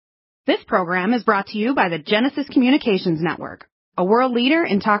This program is brought to you by the Genesis Communications Network, a world leader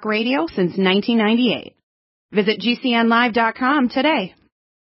in talk radio since 1998. Visit GCNlive.com today.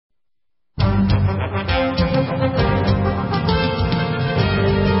 Absolutely.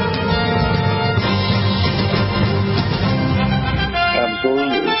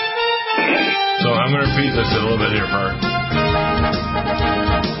 So I'm going to repeat this a little bit here, Bart.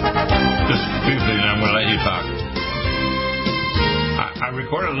 Just briefly, and I'm going to let you talk. I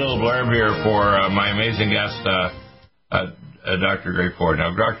recorded a little blurb here for my amazing guest, Dr. Greg Ford.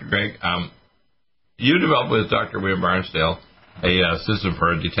 Now, Dr. Greg, you developed with Dr. William Barnsdale a system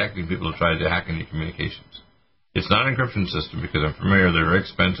for detecting people who try to hack into communications. It's not an encryption system because I'm familiar they're very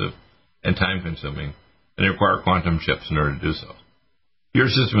expensive and time-consuming, and they require quantum chips in order to do so. Your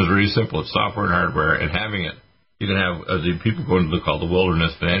system is really simple. It's software and hardware, and having it, you can have the people go into the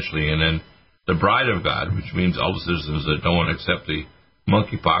wilderness financially, and then the bride of God, which means all the citizens that don't want to accept the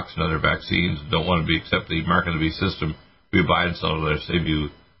monkeypox and other vaccines, don't want to accept the mark of the beast system, we buy and sell to save you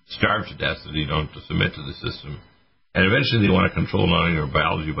starve to death if you don't submit to the system. And eventually they want to control not only your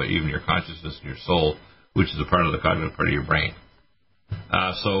biology, but even your consciousness and your soul, which is a part of the cognitive part of your brain.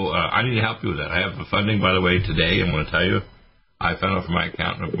 So I need to help you with that. I have the funding, by the way, today. I'm going to tell you. I found out from my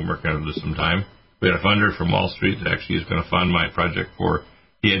accountant. I've been working on this some time. We had a funder from Wall Street that actually is going to fund my project for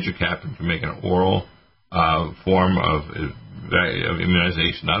the EDUCAP and to make an oral form of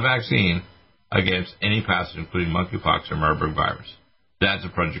immunization, not a vaccine, against any pathogen, including monkeypox or Marburg virus. That's a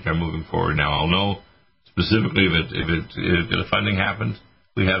project I'm moving forward now. I'll know specifically if the funding happens.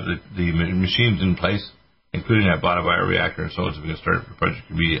 We have the machines in place, including I bought a bioreactor and so on, so we can start the project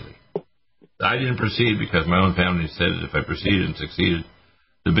immediately. I didn't proceed because my own family said that if I proceeded and succeeded,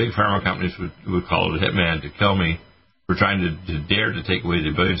 the big pharma companies would call it a hitman to kill me for trying to dare to take away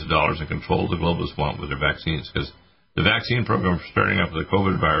the billions of dollars and control the global swamp with their vaccines. Because the vaccine program starting up with the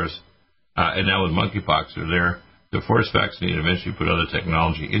COVID virus and now with monkeypox are there to force vaccinate and eventually put other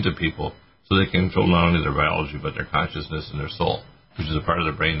technology into people so they can control not only their biology but their consciousness and their soul, which is a part of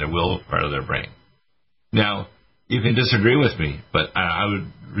their brain, their will, part of their brain. Now, you can disagree with me, but I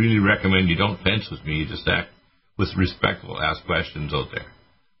would really recommend you don't fence with me. You just act with respectful, ask questions out there.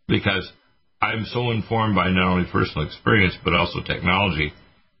 Because I'm so informed by not only personal experience, but also technology,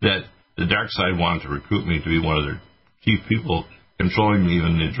 that the dark side wanted to recruit me to be one of their chief people controlling me,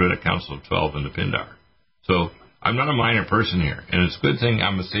 even the Druidic Council of 12 and the Pindar. So I'm not a minor person here, and it's a good thing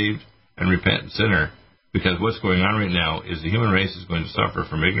I'm a saved and repentant sinner, because what's going on right now is the human race is going to suffer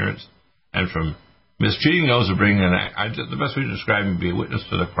from ignorance and from mistreating those who bring in. The best way to describe it would be a witness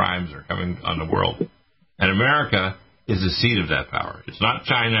to the crimes that are coming on the world. And America is the seat of that power. It's not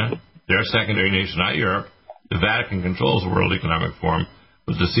China. They're a secondary nation, not Europe. The Vatican controls the World Economic Forum,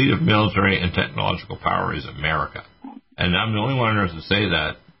 but the seat of military and technological power is America. And I'm the only one on earth to say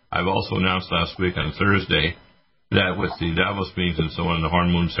that. I've also announced last week on Thursday that with the Davos meetings and so on, the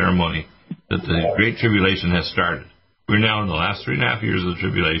Horn Moon ceremony, that the Great Tribulation has started. We're now in the last 3.5 years of the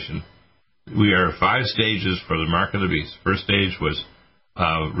tribulation. We are 5 stages for the mark of the beast. First stage was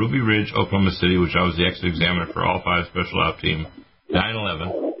Ruby Ridge, Oklahoma City, which I was the exit examiner for all 5 special op team,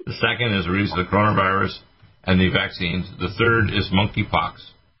 9/11. The second is the release of the coronavirus and the vaccines. The third is monkeypox,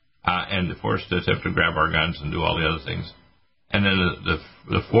 and the fourth to attempt to grab our guns and do all the other things. And then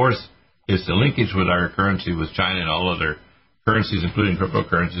the fourth is the linkage with our currency with China and all other currencies, including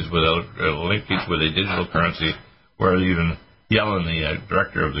cryptocurrencies, without a linkage with a digital currency, where even Yellen, the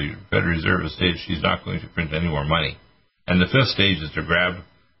director of the Federal Reserve, has stated she's not going to print any more money. And the fifth stage is to grab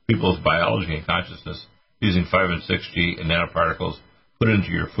people's biology and consciousness using 5 and 6G and nanoparticles, put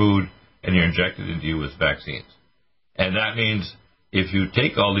into your food, and you're injected into you with vaccines. And that means if you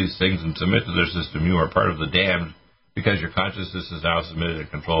take all these things and submit to their system, you are part of the damned, because your consciousness is now submitted and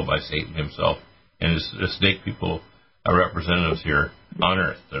controlled by Satan himself and his snake people are representatives here on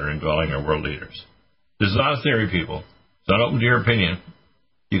earth that are indwelling our world leaders. This is not a theory, people. It's not open to your opinion.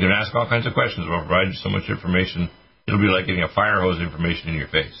 You can ask all kinds of questions. We'll provide you so much information, it'll be like getting a fire hose information in your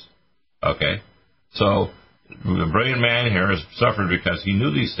face. Okay? So the brilliant man here has suffered because he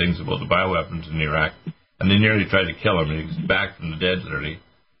knew these things about the bioweapons in Iraq, and they nearly tried to kill him. He's back from the dead, literally.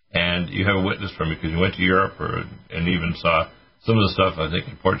 And you have a witness from it because you went to Europe and even saw some of the stuff, I think,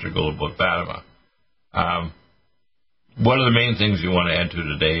 in Portugal about Fatima. What are the main things you want to add to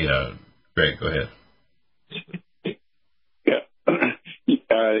today? Greg, go ahead. Yeah.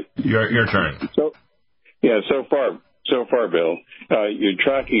 Your turn. So far, Bill, you're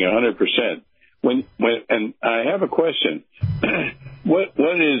tracking 100%. And I have a question. What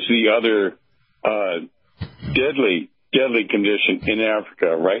is the other deadly condition in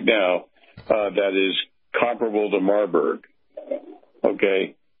Africa right now that is comparable to Marburg?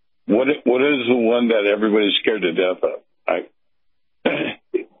 Okay, what is the one that everybody's scared to death of?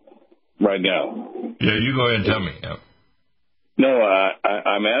 Right now. Yeah, you go ahead and tell me. Yeah. No,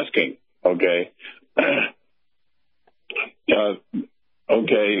 I'm asking. Okay.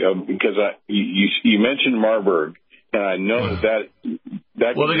 Because you mentioned Marburg, and I know that.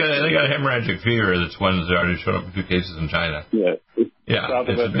 Well, they got hemorrhagic fever. That's one that's already showed up a few cases in China. Yeah. South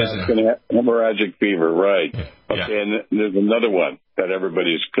of hemorrhagic fever, right? Yeah. Okay, and there's another one that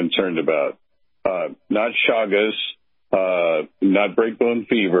everybody's concerned about. Not Chagas, not breakbone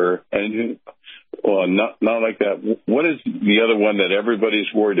fever, and not like that. What is the other one that everybody's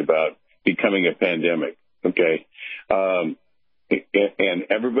worried about becoming a pandemic? Okay, and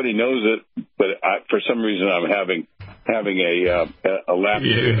everybody knows it, but for some reason I'm having a lapse.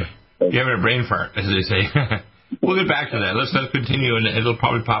 You're having a brain fart, as they say. We'll get back to that. Let's continue, and it'll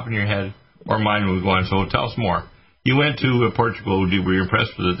probably pop in your head or mine when we go on. So tell us more. You went to Portugal. Were you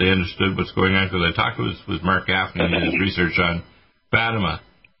impressed with it? They understood what's going on? Because I talked with Mark Gaffney and his research on Fatima.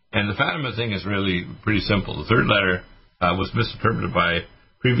 And the Fatima thing is really pretty simple. The third letter was misinterpreted by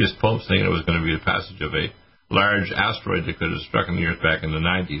previous popes, thinking it was going to be the passage of a large asteroid that could have struck on the Earth back in the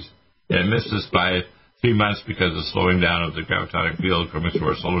 90s. And it missed us by 3 months because of slowing down of the gravitonic field coming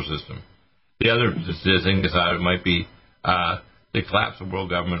through our solar system. The other thing is that it might be the collapse of world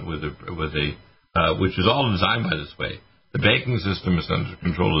government with which is all designed by this way. The banking system is under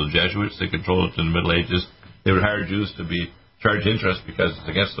control of the Jesuits. They controlled it in the Middle Ages. They would hire Jews to be charged interest because it's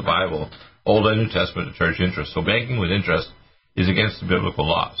against the Bible, Old and New Testament, to charge interest. So banking with interest is against the biblical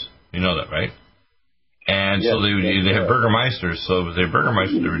laws. You know that, right? And so they have burgermeisters. So they're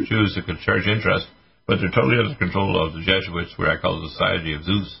burgermeisters. They were Jews that could charge interest, but they're totally under control of the Jesuits, where I call the Society of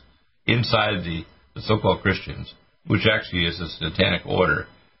Zeus, inside the so-called Christians, which actually is a satanic order.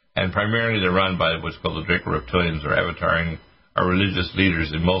 And primarily they're run by what's called the Draco reptilians, or avataring our religious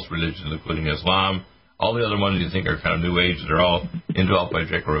leaders in most religions, including Islam. All the other ones you think are kind of New Age, they're all enveloped by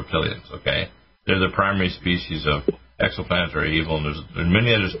Draco reptilians, okay? They're the primary species of exoplanetary evil, and there's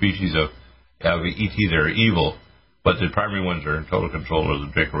many other species of ET that are evil, but the primary ones are in total control of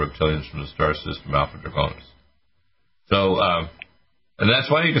the Draco reptilians from the star system Alpha Draconis. So, and that's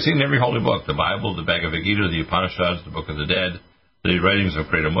why you can see in every holy book, the Bible, the Bhagavad Gita, the Upanishads, the Book of the Dead, the writings of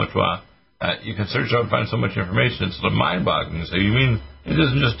Preta Mutwa, you can search out and find so much information. It's mind-boggling. So you mean it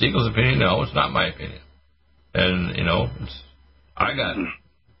isn't just Deagle's opinion? No, it's not my opinion. And, I got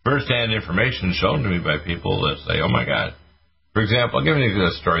first-hand information shown to me by people that say, oh, my God. For example, I'll give you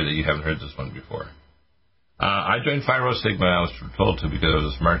a story that you haven't heard this one before. I joined Phi Rho Sigma. I was told to because I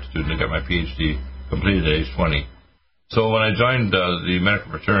was a smart student. I got my PhD completed at age 20. So when I joined the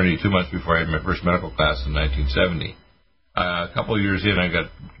medical fraternity 2 months before I had my first medical class in 1970, a couple of years in, I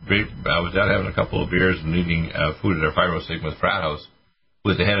was out having a couple of beers and eating food at our Phi Rho Sigma frat house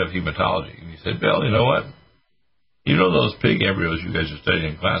with the head of hematology. And he said, Bill, you know what? You know those pig embryos you guys are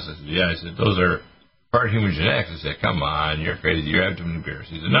studying in class? I said, yeah. I said, those are part human genetics. I said, come on, you're crazy. You're having too many beers.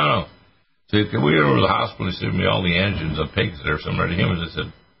 He said, no. He said, can we go to the hospital and send me all the engines of pigs that are similar to humans? I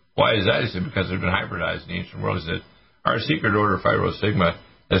said, why is that? He said, because they've been hybridized in the ancient world. He said, our secret order, Phi Rho Sigma,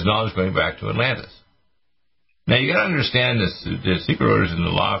 has knowledge going back to Atlantis. Now, you got to understand this. The secret orders in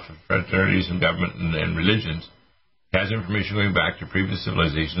the law for fraternities and government and religions has information going back to previous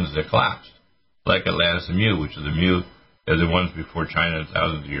civilizations that collapsed, like Atlantis and Mu, which are the ones before China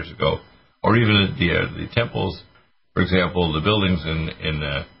thousands of years ago, or even the temples, for example, the buildings in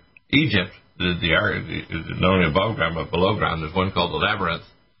Egypt, not only above ground but below ground. There's one called the Labyrinth,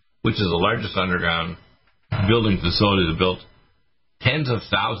 which is the largest underground building facility that built tens of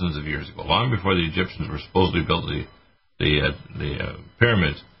thousands of years ago, long before the Egyptians were supposedly built the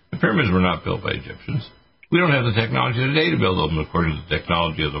pyramids. The pyramids were not built by Egyptians. We don't have the technology today to build them according to the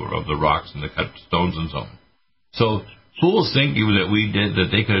technology of the rocks and the cut stones and so on. So fools think that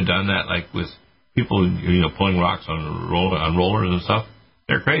they could have done that, like with people pulling rocks on rollers and stuff.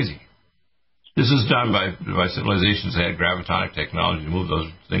 They're crazy. This is done by civilizations that had gravitonic technology to move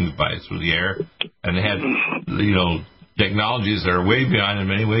those things through the air, and they had technologies that are way beyond, in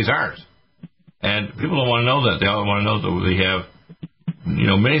many ways, ours. And people don't want to know that. They all want to know that we have,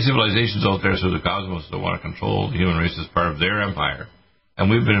 many civilizations out there through the cosmos that want to control the human race as part of their empire. And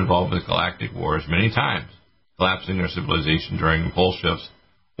we've been involved with galactic wars many times, collapsing our civilization during pole shifts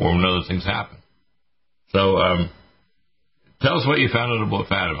or when other things happen. So, tell us what you found out about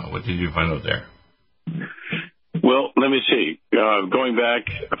Fatima. What did you find out there? Well, let me see. Going back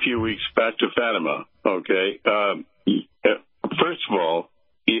a few weeks back to Fatima, okay. First of all,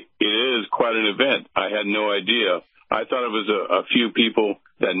 it is quite an event. I had no idea. I thought it was a few people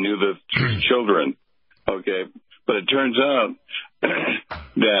that knew the 3 children, okay. But it turns out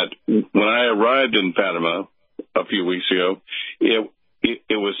that when I arrived in Fatima a few weeks ago, it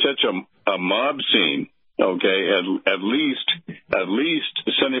was such a mob scene. Okay, at least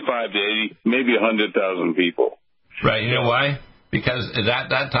 75 to 80, maybe 100,000 people. Right. You know why? Because at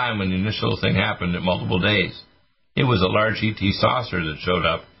that time when the initial thing happened, at multiple days, it was a large ET saucer that showed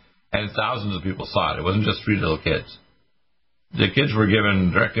up, and thousands of people saw it. It wasn't just 3 little kids. The kids were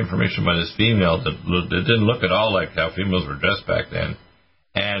given direct information by this female that didn't look at all like how females were dressed back then,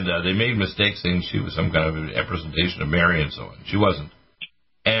 and they made mistakes thinking she was some kind of a representation of Mary and so on. She wasn't.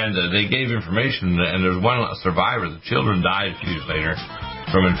 And they gave information, and there's one survivor. The children died a few years later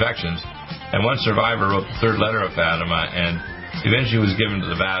from infections, and one survivor wrote the 3rd letter of Fatima, and eventually was given to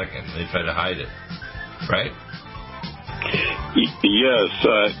the Vatican. They tried to hide it, right? Yes,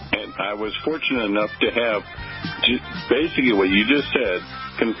 and I was fortunate enough to have basically what you just said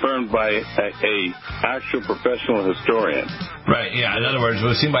confirmed by a actual professional historian. Right, yeah. In other words, it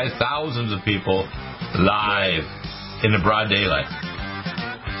was seen by thousands of people live in the broad daylight.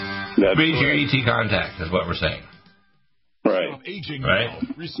 Read your ET contact is what we're saying. Right. Right.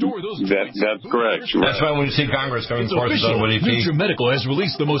 That's correct. That's why when you see Congress coming forth with ET. NutriMedical has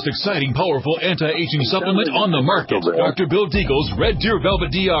released the most exciting, powerful anti-aging supplement on the market. Dr. Bill Deagle's Red Deer Velvet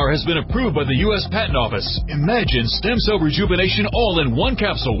DR has been approved by the U.S. Patent Office. Imagine stem cell rejuvenation all in one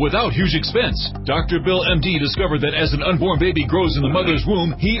capsule without huge expense. Dr. Bill MD discovered that as an unborn baby grows in the mother's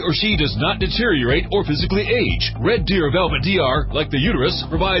womb, he or she does not deteriorate or physically age. Red Deer Velvet DR, like the uterus,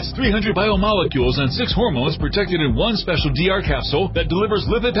 provides 300 biomolecules and 6 hormones protected in one special DR capsule that delivers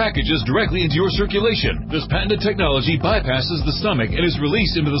lipid packages directly into your circulation. This patented technology bypasses the stomach and is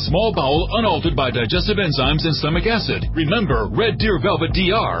released into the small bowel unaltered by digestive enzymes and stomach acid. Remember, Red Deer Velvet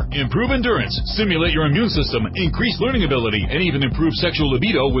DR. Improve endurance, stimulate your immune system, increase learning ability, and even improve sexual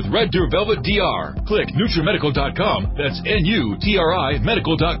libido with Red Deer Velvet DR. Click NutriMedical.com, that's NUTRI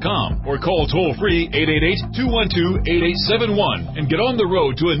Medical.com, or call toll-free 888-212-8871 and get on the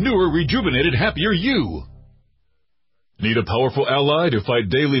road to a newer, rejuvenated, happier you. Need a powerful ally to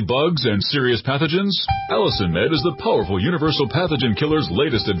fight daily bugs and serious pathogens? AllicinMed is the powerful universal pathogen killer's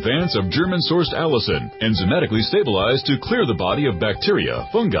latest advance of German-sourced allicin, enzymatically stabilized to clear the body of bacteria,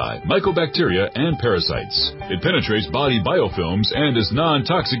 fungi, mycobacteria, and parasites. It penetrates body biofilms and is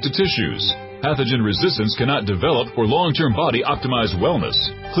non-toxic to tissues. Pathogen resistance cannot develop for long-term body-optimized wellness.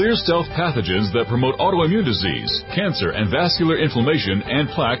 Clear stealth pathogens that promote autoimmune disease, cancer, and vascular inflammation and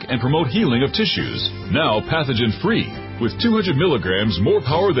plaque and promote healing of tissues. Now pathogen-free. With 200 milligrams more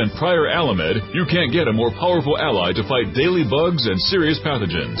power than prior Alamed, you can't get a more powerful ally to fight daily bugs and serious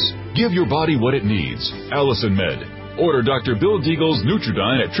pathogens. Give your body what it needs. AllicinMed. Order Dr. Bill Deagle's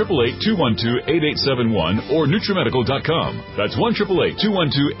Nutridyne at 888-212-8871 or NutriMedical.com. That's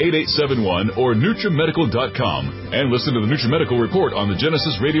 1-888-212-8871 or NutriMedical.com. And listen to the NutriMedical Report on the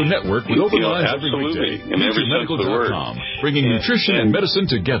Genesis Radio Network with open lines every weekday. NutriMedical.com, bringing nutrition and medicine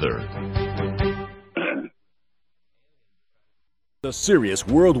together. A serious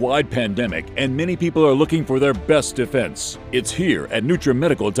worldwide pandemic, and many people are looking for their best defense. It's here at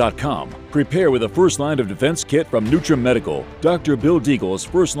NutriMedical.com. Prepare with a first line of defense kit from NutriMedical. Dr. Bill Deagle's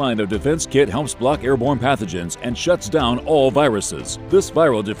first line of defense kit helps block airborne pathogens and shuts down all viruses. This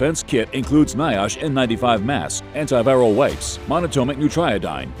viral defense kit includes NIOSH N95 mask, antiviral wipes, monatomic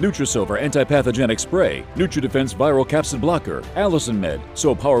nutriodine, Nutrisilver antipathogenic spray, NutriDefense viral capsid blocker, AllicinMed,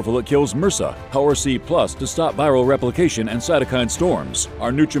 so powerful it kills MRSA, Power C Plus to stop viral replication and cytokine storms.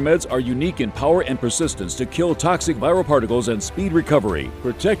 Our NutriMeds are unique in power and persistence to kill toxic viral particles and speed recovery.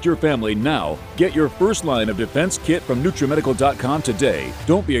 Protect your family now. Get your first line of defense kit from NutriMedical.com today.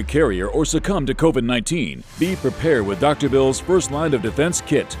 Don't be a carrier or succumb to COVID-19. Be prepared with Dr. Bill's first line of defense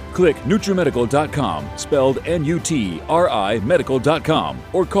kit. Click NutriMedical.com, spelled N-U-T-R-I Medical.com,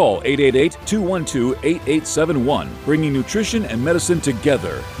 or call 888-212-8871, bringing nutrition and medicine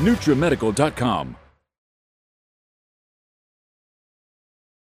together. NutriMedical.com.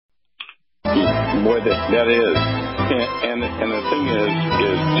 Boy, that is. And the thing is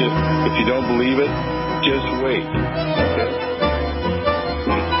just, if you don't believe it, just wait. Okay?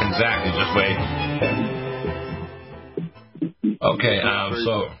 Exactly, just wait. Okay,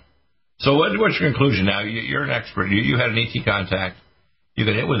 so what's your conclusion now? You're an expert. You had an ET contact. You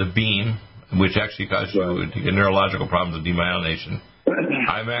got hit with a beam, which actually caused you to get neurological problems of demyelination.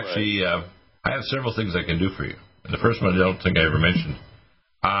 I'm actually, I have several things I can do for you. And the first one I don't think I ever mentioned.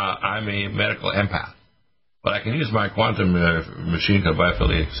 I'm a medical empath, but I can use my quantum machine called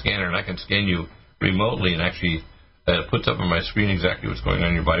biophilic scanner, and I can scan you remotely and actually puts up on my screen exactly what's going on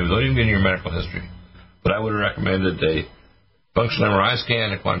in your body without even getting your medical history. But I would have recommended a functional MRI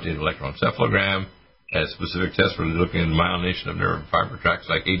scan, a quantitative electroencephalogram, a specific test for looking at myelination of nerve fiber tracts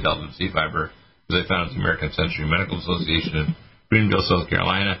like A-delta and C fiber, as I found at the American Sensory Medical Association in Greenville, South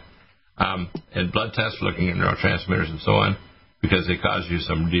Carolina, and blood tests for looking at neurotransmitters and so on, because they cause you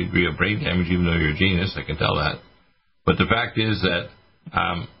some degree of brain damage, even though you're a genius. I can tell that. But the fact is that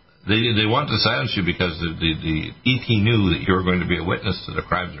they want to silence you because the ET knew that you were going to be a witness to the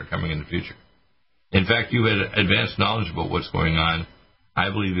crimes that are coming in the future. In fact, you had advanced knowledge about what's going on, I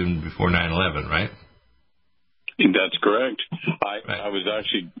believe, even before 9/11, right? That's correct. I was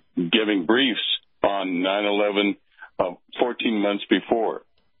actually giving briefs on 9/11 14 months before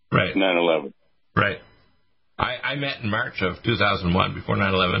 9/11. Right. I met in March of 2001, before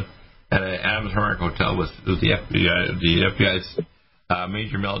 9/11, at an Adams Hallmark Hotel with the FBI's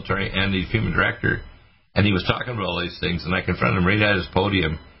major military and the FEMA director, and he was talking about all these things, and I confronted him right at his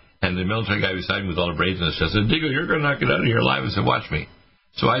podium, and the military guy beside me with all the braids in his chest said, "Deagle, you're going to not get out of here alive." I said, "Watch me."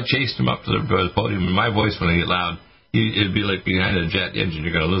 So I chased him up to the podium, and my voice, when I get loud, it'd be like behind a jet engine.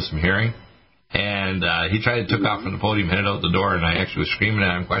 You're going to lose some hearing. And he tried to took off from the podium, headed out the door, and I actually was screaming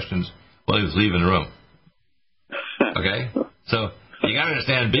at him questions while he was leaving the room. Okay? So you got to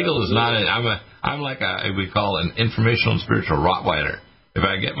understand, Beagle is not I'm like we call an informational and spiritual Rottweiler. If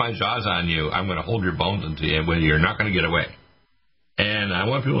I get my jaws on you, I'm going to hold your bones into you, and you're not going to get away. And I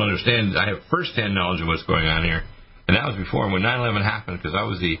want people to understand I have first-hand knowledge of what's going on here. And that was before when 9/11 happened, because I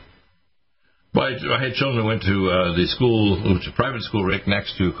had children who went to the school, which is a private school right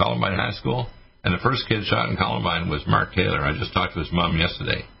next to Columbine High School, and the first kid shot in Columbine was Mark Taylor. I just talked to his mom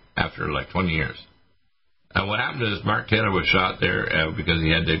yesterday, after like 20 years. And what happened is Mark Taylor was shot there because he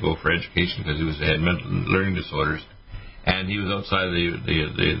had to go for education because he had mental learning disorders, and he was outside he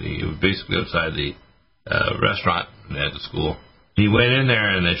was basically outside the restaurant at the school. He went in there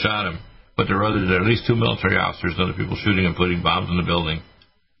and they shot him, but there were at least 2 military officers and other people shooting and putting bombs in the building.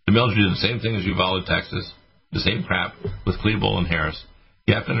 The military did the same thing as Uvalde, Texas, the same crap with Klebold and Harris.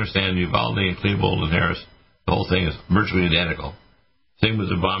 You have to understand Uvalde and Klebold and Harris, the whole thing is virtually identical. Same with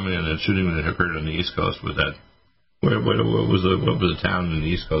the bombing and the shooting that occurred on the East Coast with that. What was the town in the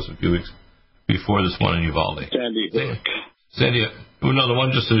East Coast a few weeks before this one in Uvalde? Sandy Hook. Sandy Hook. Well, no, the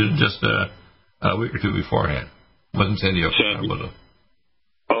one just a week or two beforehand. It wasn't Sandy Hook.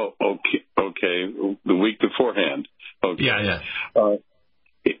 Oh, okay. The week beforehand. Okay. Yeah.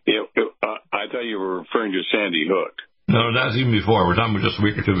 I thought you were referring to Sandy Hook. No, that was even before. We're talking about just a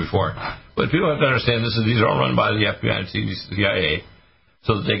week or two before. But people have to understand these are all run by the FBI and CIA,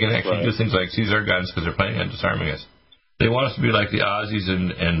 so that they can actually do things like seize our guns because they're planning on disarming us. They want us to be like the Aussies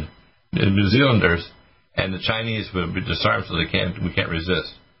and New Zealanders, and the Chinese will be disarmed so we can't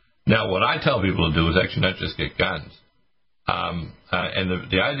resist. Now, what I tell people to do is actually not just get guns. And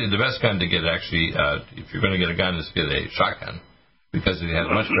the best gun to get actually, if you're going to get a gun, is to get a shotgun, because it has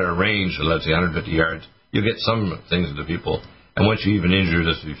much better range, let's say 150 yards. You'll get some things into people, and once you even injure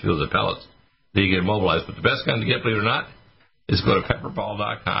this, if you feel the pellets, then you get immobilized. But the best gun to get, believe it or not, is go to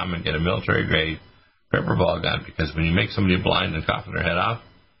pepperball.com and get a military-grade pepperball gun, because when you make somebody blind and cough their head off,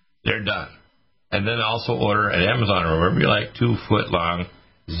 they're done. And then also order at Amazon or wherever you like 2-foot-long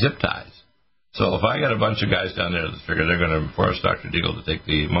zip ties. So if I got a bunch of guys down there that figure they're going to force Dr. Deagle to take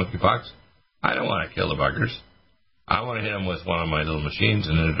the monkeypox, I don't want to kill the buggers. I want to hit them with one of my little machines,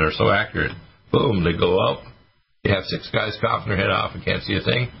 and they're so accurate. Boom, they go up. You have 6 guys coughing their head off and can't see a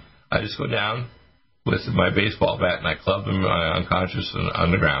thing. I just go down with my baseball bat and I club them unconscious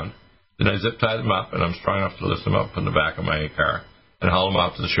on the ground. Then I zip tie them up, and I'm strong enough to lift them up in the back of my car and haul them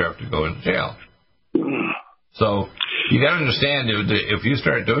off to the sheriff to go into jail. So you got to understand, if you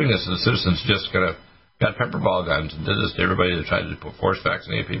start doing this, and the citizens just got pepperball guns and did this to everybody that tried to force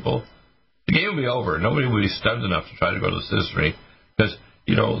vaccinate people, the game will be over. Nobody will be stunned enough to try to go to the citizenry, because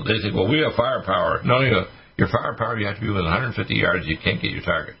they think, well, we have firepower. No, your firepower, you have to be within 150 yards. You can't get your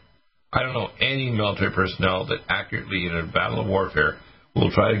target. I don't know any military personnel that accurately, in a battle of warfare,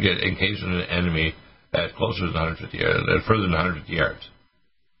 will try to engage an enemy at closer than 150 yards, further than 150 yards.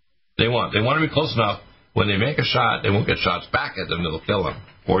 They want to be close enough. When they make a shot, they won't get shots back at them that'll kill them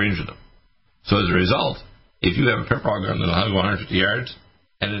or injure them. So as a result, if you have a pepperball gun that'll go 150 yards,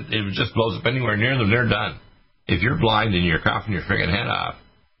 and it just blows up anywhere near them, they're done. If you're blind and you're coughing your friggin' head off,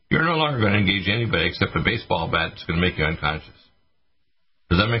 you're no longer going to engage anybody except a baseball bat that's going to make you unconscious.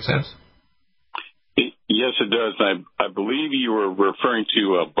 Does that make sense? Yes, it does. I believe you were referring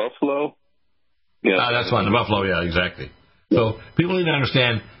to Buffalo. Yeah, that's fine. The Buffalo, yeah, exactly. So people need to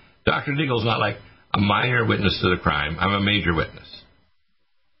understand, Dr. Deagle's not like a minor witness to the crime. I'm a major witness.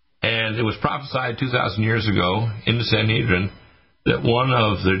 And it was prophesied 2,000 years ago in the Sanhedrin that one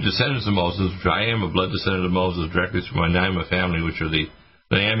of the descendants of Moses, which I am a blood descendant of Moses directly through my Naima family, which are the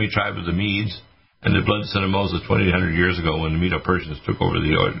Naomi tribe of the Medes, and the blood son of Moses 2,800 years ago when the Medo-Persians took over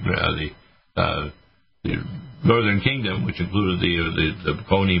the northern kingdom, which included the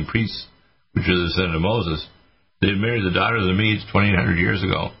Baconian priests, which are the son of Moses. They married the daughter of the Medes 2,800 years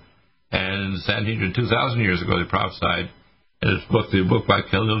ago. And in the Sanhedrin 2,000 years ago, they prophesied in the book by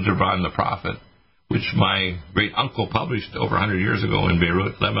Khalil Gibran, the prophet, which my great uncle published over 100 years ago in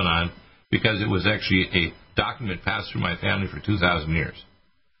Beirut, Lebanon, because it was actually a document passed through my family for 2,000 years.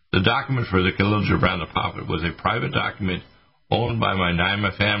 The document for the Khalil Gibran, the prophet, was a private document owned by my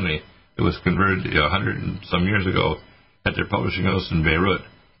Naima family. It was converted 100 and some years ago at their publishing house in Beirut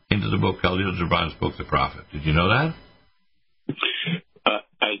into the book Khalil Gibran's book, The Prophet. Did you know that?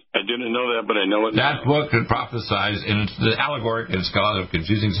 I didn't know that, but I know it now. That book could prophesize, and it's the allegoric, and it's got a lot of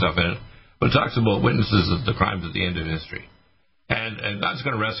confusing stuff in it, but it talks about witnesses of the crimes at the end of history. And God's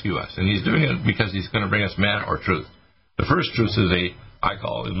going to rescue us, and He's doing it because He's going to bring us man or truth. The first truth is I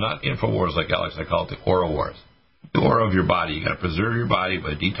call it not InfoWars like Alex, I call it the aura wars. The aura of your body. You got to preserve your body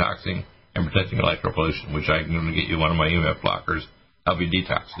by detoxing and protecting electropollution, which I'm going to get you one of my EMF blockers. Help you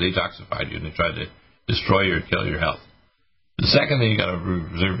detoxify you, and they try to destroy or kill your health. The second thing you got to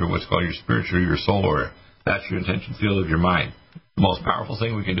reserve for what's called your spiritual, your soul aura. That's your intention field of your mind. The most powerful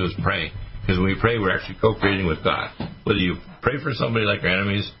thing we can do is pray, because when we pray, we're actually co-creating with God. Whether you pray for somebody like your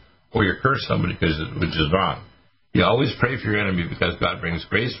enemies or you curse somebody which is wrong, you always pray for your enemy because God brings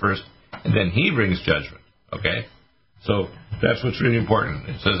grace first, and then He brings judgment. Okay, so that's what's really important.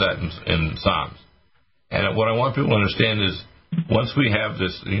 It says that in Psalms. And what I want people to understand is, once we have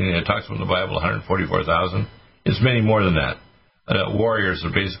this, it talks about in the Bible 144,000. It's many more than that. Warriors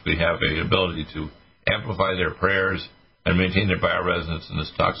basically have the ability to amplify their prayers and maintain their bioresonance in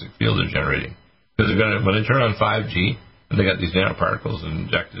this toxic field they're generating. Because when they turn on 5G and they got these nanoparticles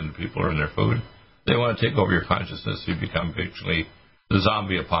injected into people or in their food, they want to take over your consciousness so you become virtually the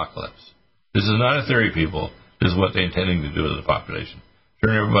zombie apocalypse. This is not a theory, people. This is what they're intending to do to the population.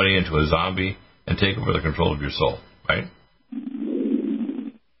 Turn everybody into a zombie and take over the control of your soul, right?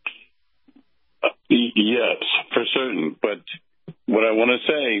 Yes, for certain. But what I want to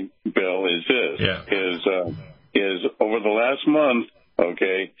say, Bill, is this: is over the last month,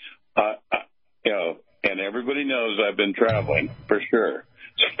 okay, and everybody knows I've been traveling for sure.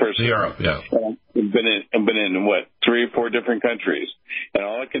 Europe, yeah. I've been in what, 3 or 4 different countries, and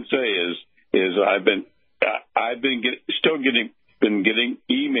all I can say is I've been getting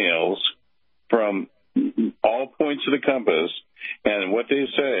emails from all points of the compass, and what they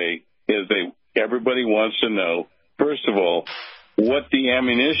say is everybody wants to know, first of all, what the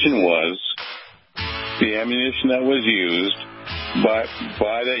ammunition that was used by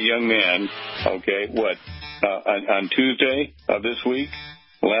that young man, okay, on Tuesday of this week,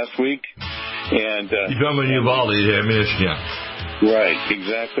 last week, and you're talking about Uvalde, the ammunition, yeah. Right,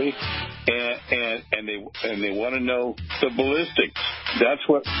 exactly. And they want to know the ballistics. That's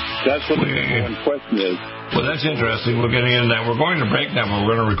what the number one question is. Well, that's interesting. We're getting into that. We're going to break now, but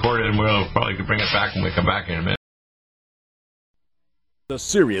we're going to record it, and we'll probably bring it back when we come back in a minute. A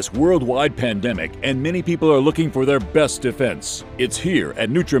serious worldwide pandemic, and many people are looking for their best defense. It's here at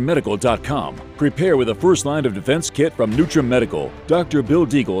NutriMedical.com. Prepare with a first line of defense kit from NutriMedical. Dr. Bill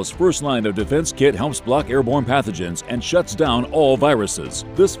Deagle's first line of defense kit helps block airborne pathogens and shuts down all viruses.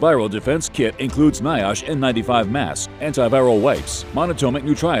 This viral defense kit includes NIOSH N95 masks, antiviral wipes, monatomic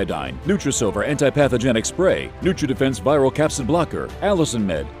nutriodine, Nutrisilver antipathogenic spray, NutriDefense viral capsid blocker,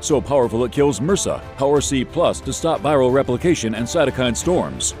 AllicinMed, so powerful it kills MRSA, Power C Plus to stop viral replication and cytokine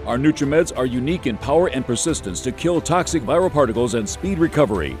storms. Our NutriMeds are unique in power and persistence to kill toxic viral particles and speed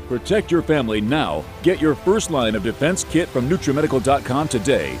recovery. Protect your family now. Get your first line of defense kit from NutriMedical.com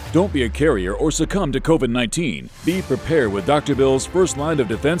today. Don't be a carrier or succumb to COVID-19. Be prepared with Dr. Bill's first line of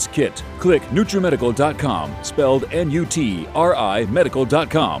defense kit. Click NutriMedical.com, spelled N-U-T-R-I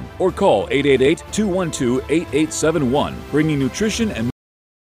Medical.com, or call 888-212-8871, bringing nutrition and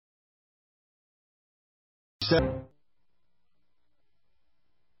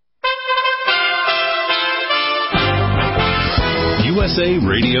USA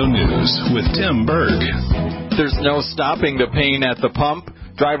Radio News with Tim Berg. There's no stopping the pain at the pump.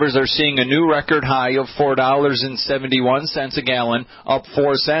 Drivers are seeing a new record high of $4.71 a gallon, up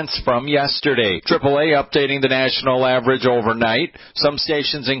 4 cents from yesterday. AAA updating the national average overnight. Some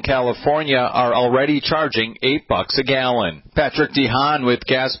stations in California are already charging $8 a gallon. Patrick DeHaan with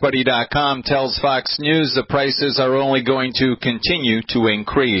GasBuddy.com tells Fox News the prices are only going to continue to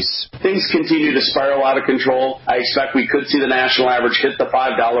increase. Things continue to spiral out of control. I expect we could see the national average hit the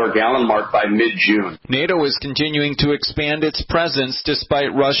 $5 a gallon mark by mid-June. NATO is continuing to expand its presence despite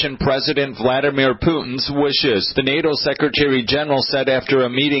despite Russian President Vladimir Putin's wishes. The NATO Secretary General said after a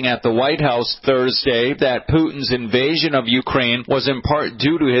meeting at the White House Thursday that Putin's invasion of Ukraine was in part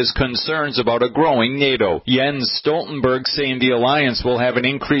due to his concerns about a growing NATO. Jens Stoltenberg saying the alliance will have an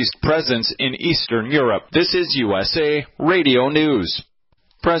increased presence in Eastern Europe. This is USA Radio News.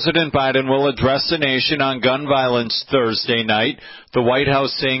 President Biden will address the nation on gun violence Thursday night. The White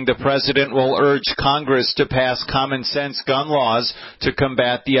House saying the president will urge Congress to pass common-sense gun laws to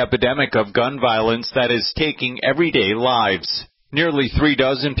combat the epidemic of gun violence that is taking everyday lives. Nearly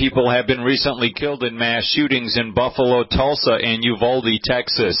 36 people have been recently killed in mass shootings in Buffalo, Tulsa, and Uvalde,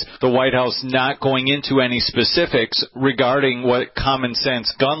 Texas. The White House not going into any specifics regarding what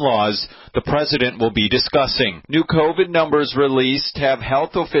common-sense gun laws the president will be discussing. New COVID numbers released have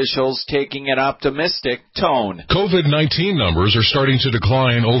health officials taking an optimistic tone. COVID-19 numbers are starting to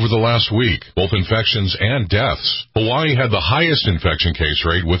decline over the last week, both infections and deaths. Hawaii had the highest infection case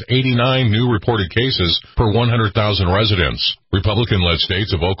rate with 89 new reported cases per 100,000 residents. Republican-led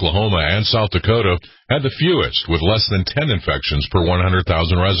states of Oklahoma and South Dakota had the fewest, with less than 10 infections per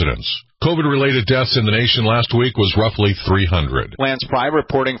 100,000 residents. COVID-related deaths in the nation last week was roughly 300. Lance Pry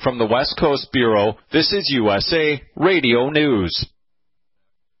reporting from the West Coast Bureau. This is USA Radio News.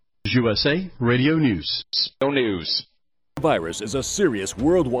 USA Radio News. Virus is a serious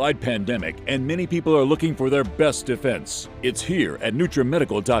worldwide pandemic, and many people are looking for their best defense. It's here at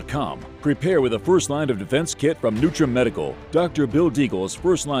NutriMedical.com. Prepare with a first line of defense kit from NutriMedical. Dr. Bill Deagle's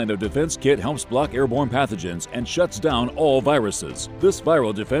first line of defense kit helps block airborne pathogens and shuts down all viruses. This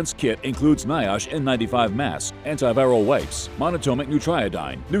viral defense kit includes NIOSH N95 mask, antiviral wipes, monatomic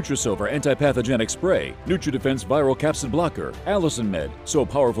nutriodine, Nutrisilver antipathogenic spray, NutriDefense viral capsid blocker, Allison Med, so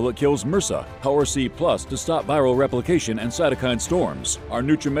powerful it kills MRSA, Power C Plus to stop viral replication and cytokine storms. Our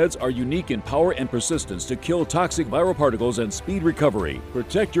NutriMeds are unique in power and persistence to kill toxic viral particles and speed recovery.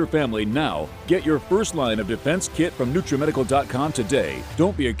 Protect your family now. Get your first line of defense kit from NutriMedical.com today.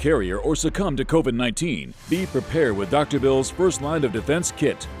 Don't be a carrier or succumb to COVID-19. Be prepared with Dr. Bill's first line of defense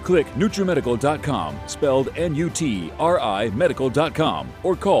kit. Click NutriMedical.com, spelled N-U-T-R-I Medical.com,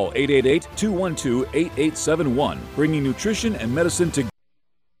 or call 888-212-8871, bringing nutrition and medicine together.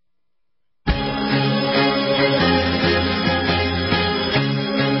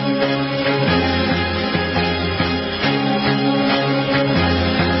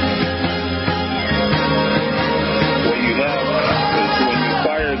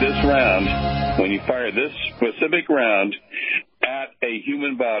 Fire this specific round at a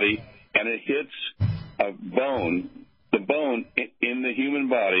human body and it hits a bone, the bone in the human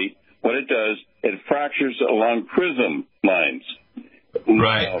body, what it does, it fractures along prism lines.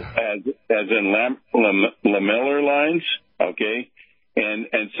 Right. As in lamellar lines, okay? And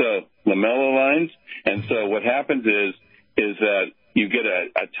so lamellar lines. And so what happens is that you get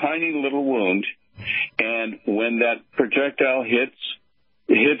a tiny little wound, and when that projectile hits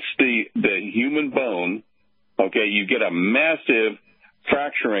the human bone, okay, you get a massive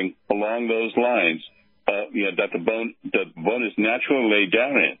fracturing along those lines, that the bone is naturally laid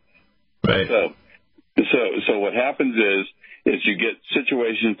down in. Right. So what happens is you get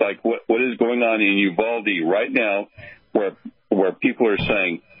situations like what is going on in Uvalde right now, where people are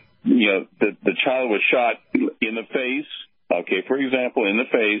saying, the child was shot in the face, okay, for example, in the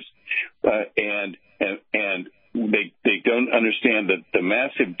face, and they don't understand the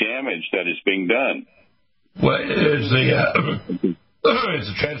massive damage that is being done. Well, it's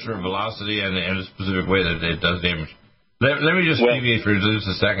a transfer of velocity and a specific way that it does damage. Let me just deviate for just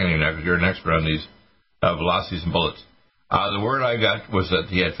a second here now, because you're an expert on these velocities and bullets. The word I got was that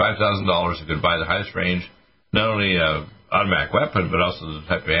he had $5,000 that could buy the highest range, not only automatic weapon, but also the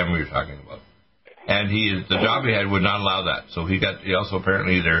type of ammo you're talking about. And the job he had would not allow that. So he also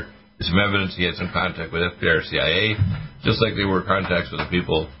apparently there is some evidence he had some contact with FBI or CIA, just like they were contacts with the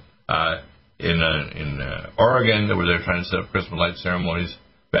people in Oregon that were there trying to set up Christmas light ceremonies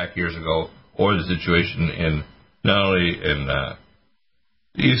back years ago, or the situation in not only in the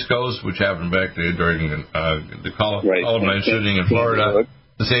East Coast, which happened back during the Columbine shooting in Florida,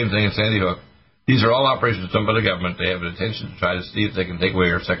 the same thing in Sandy Hook. These are all operations done by the government. They have an intention to try to see if they can take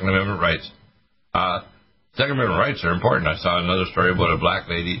away our Second Amendment rights. Second Amendment rights are important. I saw another story about a black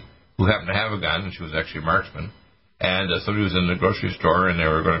lady who happened to have a gun, and she was actually a marksman. And somebody was in the grocery store, and they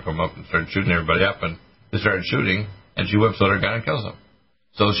were going to come up and start shooting everybody up, and they started shooting, and she whips out her gun and kills them.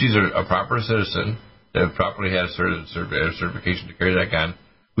 So she's a proper citizen that properly had a certification to carry that gun.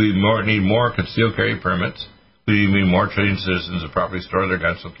 We need more concealed carry permits. We need more trained citizens to properly store their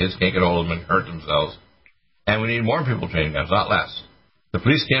guns so kids can't get hold of them and hurt themselves. And we need more people training guns, not less. The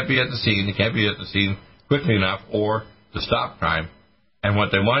police can't be at the scene. They can't be at the scene quickly enough or to stop crime. And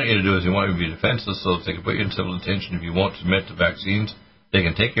what they want you to do is they want you to be defenseless so that they can put you in civil detention if you won't submit to vaccines. They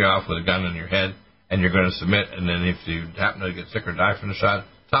can take you off with a gun on your head, and you're going to submit, and then if you happen to get sick or die from the shot,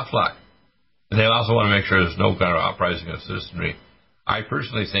 tough luck. And they also want to make sure there's no kind of uprising of citizenry. I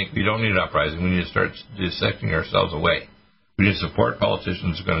personally think we don't need an uprising. We need to start dissecting ourselves away. We need to support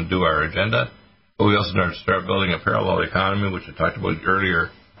politicians who are going to do our agenda, but we also need to start building a parallel economy, which I talked about earlier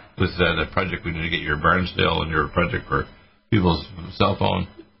with the project. We need to get your Barnsdale and your project for people's cell phone.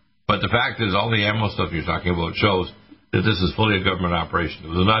 But the fact is, all the ammo stuff you're talking about shows that this is fully a government operation.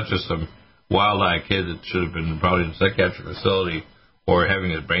 It was not just some wild-eyed kid that should have been probably in a psychiatric facility or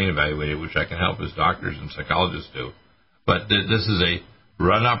having his brain evaluated, which I can help as doctors and psychologists do. But this is a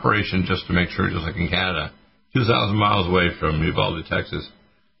run operation just to make sure, just like in Canada, 2,000 miles away from Uvalde, Texas,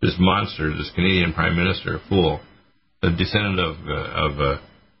 this monster, this Canadian Prime Minister, a fool, a descendant of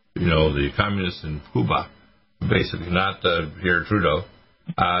the communists in Cuba, basically not here Trudeau,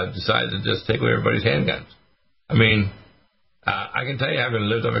 decided to just take away everybody's handguns. I mean, I can tell you, having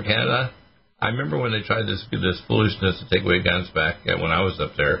lived up in Canada, I remember when they tried this foolishness to take away guns back when I was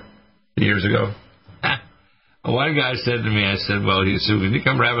up there years ago. One guy said to me, I said, well, he said, will you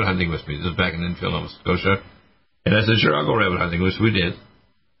come rabbit hunting with me? This was back in Enfield, Nova Scotia. And I said, sure, I'll go rabbit hunting, which we did.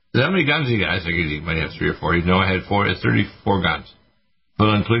 He said, how many guns do you got? I figured you might have 3 or 4. You know, I had 34 guns,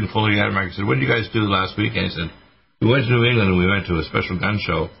 including fully automatic. I said, what did you guys do last weekend? He said, we went to New England and we went to a special gun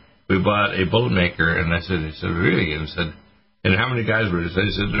show. We bought a bullet maker, and he said, really? And he said, and how many guys were there?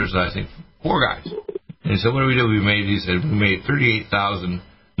 He said, there's, I think, 4 guys. And he said, what do we do? He said, we made 38,000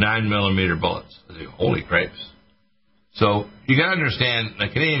 9mm bullets. I said, holy crapes. So you got to understand, the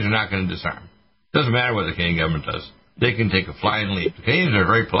Canadians are not going to disarm. Doesn't matter what the Canadian government does. They can take a flying leap. The Canadians are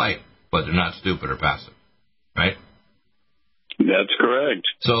very polite, but they're not stupid or passive. Right? That's correct.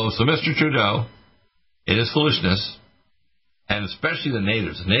 So Mr. Trudeau, it is foolishness, and especially the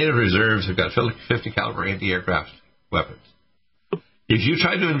natives. The native reserves have got 50 caliber anti-aircraft weapons. If you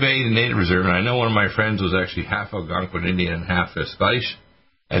try to invade a native reserve, and I know one of my friends was actually half Algonquin Indian and half Scottish,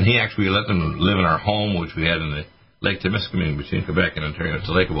 and he actually let them live in our home, which we had in the Lake Temiskaming between Quebec and Ontario. It's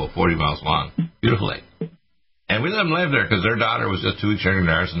a lake about 40 miles long. Beautiful lake. And we let them live there because their daughter was just 2 weeks younger than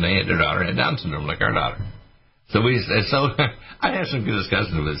ours, and their daughter had Down syndrome like our daughter. So I had some good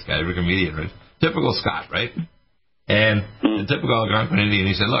discussions with this guy, a comedian, right? Typical Scot, right? And the typical Algonquin Indian,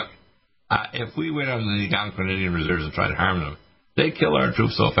 he said, look, if we went on the Algonquin Indian reserves and tried to harm them, they'd kill our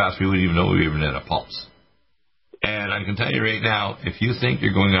troops so fast we wouldn't even know we even had a pulse. And I can tell you right now, if you think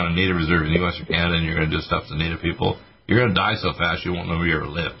you're going on a native reserve in the U.S. or Canada and you're going to do stuff to native people, you're going to die so fast you won't know you ever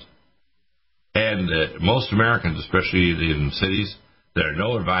lived. And most Americans, especially in cities that are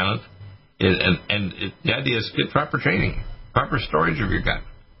no or violent, the idea is get proper training, proper storage of your gun.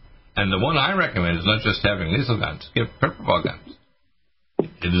 And the one I recommend is not just having lethal guns, get pepper ball guns.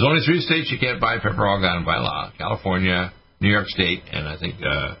 There's only 3 states you can't buy pepper ball gun by law: California, New York State, and I think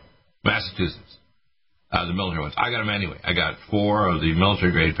Massachusetts. The military ones. I got them anyway. I got 4 of the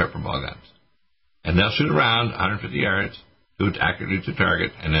military-grade pepper ball guns. And they'll shoot around 150 yards to accurately to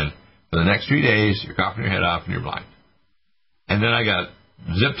target, and then for the next 3 days, you're coughing your head off and you're blind. And then I got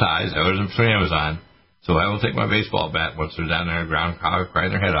zip ties. I ordered them from Amazon, so I will take my baseball bat once they're down there on the ground,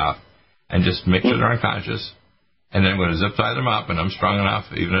 crying their head off, and just make sure they're unconscious. And then I'm going to zip tie them up, and I'm strong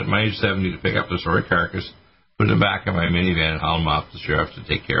enough, even at my age 70, to pick up the sorry carcass, put them back in my minivan, and haul them off to the sheriff to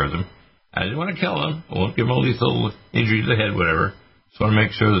take care of them. I didn't want to kill them. I won't give them a lethal injury to the head, whatever. Just want to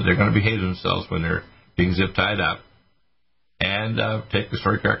make sure that they're going to behave themselves when they're being zip tied up, and take the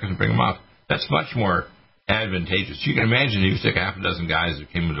sorry carcass and bring them off. That's much more advantageous. You can imagine if you took half a dozen guys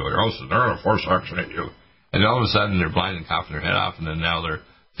that came into your house and they're going to force action at you, and all of a sudden they're blind and coughing their head off, and then now they're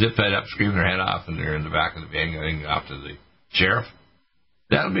zip tied up, screaming their head off, and they're in the back of the van going off to the sheriff.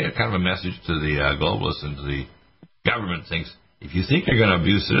 That would be a kind of a message to the globalists and to the government. Thinks, if you think you're going to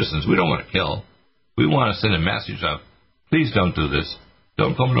abuse citizens, we don't want to kill. We want to send a message of, please don't do this.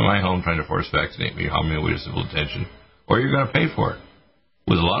 Don't come to my home trying to force vaccinate me, haul me away to civil detention, or you're going to pay for it.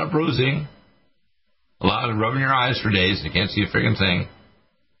 With a lot of bruising, a lot of rubbing your eyes for days, and you can't see a friggin' thing,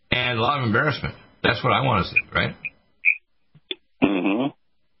 and a lot of embarrassment. That's what I want to see, right? Mm-hmm.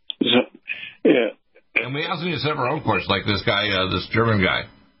 Yeah. And we also need to set up our own courts, like this guy, this German guy.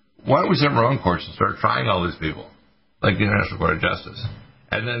 Why don't we set up our own courts and start trying all these people, like the International Court of Justice,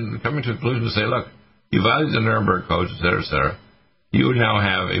 and then coming to a conclusion to say, look, you violated the Nuremberg Codes, et cetera, et cetera. You would now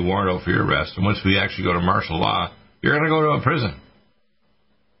have a warrant out for your arrest, and once we actually go to martial law, you're going to go to a prison.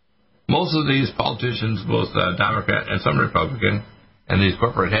 Most of these politicians, both Democrat and some Republican, and these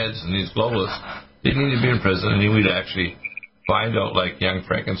corporate heads and these globalists, they need to be in prison, and they need to actually find out, like young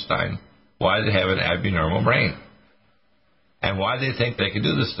Frankenstein, why they have an abnormal brain. and why they think they can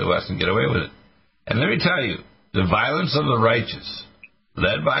do this to us and get away with it. And let me tell you, the violence of the righteous,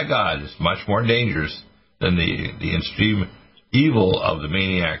 led by God, is much more dangerous than the extreme evil of the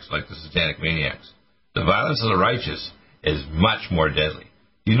maniacs, like the satanic maniacs. The violence of the righteous is much more deadly.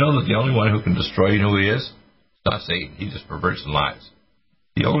 You know that the only one who can destroy you know who he is? It's not Satan. He just perverts and lies.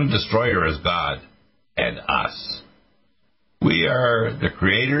 The only destroyer is God and us. We are the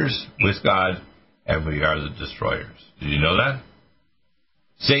creators with God, and we are the destroyers. Did you know that?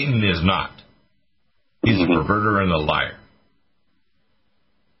 Satan is not. He's a perverter and a liar.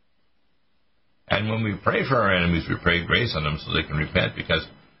 And when we pray for our enemies, we pray grace on them so they can repent, because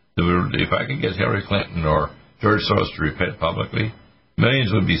if I could get Hillary Clinton or George Soros to repent publicly,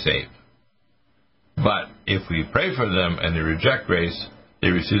 millions would be saved. But if we pray for them and they reject grace, they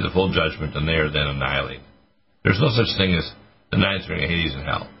receive the full judgment, and they are then annihilated. There's no such thing as the ninth ring of Hades and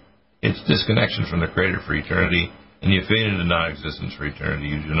hell. It's disconnection from the Creator for eternity, and you fade into non-existence for eternity.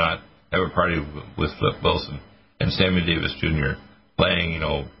 You do not have a party with Flip Wilson and Sammy Davis Jr. playing,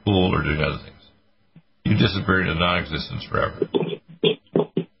 pool or doing other things. You disappear into non-existence forever.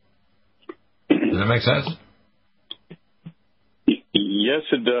 Does that make sense? Yes,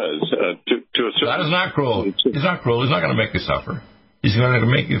 it does. To a certain God is not cruel. He's not cruel. He's not going to make you suffer. He's going to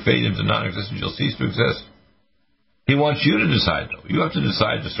make you fade into non-existence. You'll cease to exist. He wants you to decide, though. You have to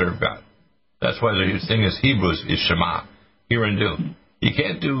decide to serve God. That's why the thing is Hebrews is Shema, hear and do. You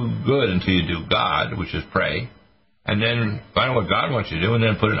can't do good until you do God, which is pray, and then find out what God wants you to do, and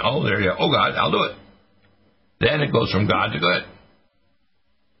then put an O there. You go, oh, God, I'll do it. Then it goes from God to good.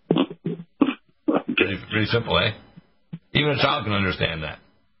 Pretty simple, eh? Even a child can understand that.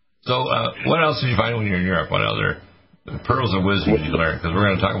 So what else did you find when you were in Europe? What other pearls of wisdom did you learn? Because we're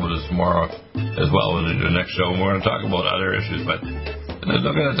going to talk about this tomorrow as well when we do the next show. And we're going to talk about other issues. But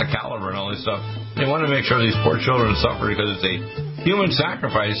looking at the caliber and all this stuff, they want to make sure these poor children suffer because it's a human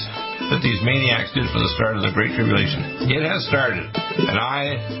sacrifice that these maniacs did for the start of the Great Tribulation. It has started. And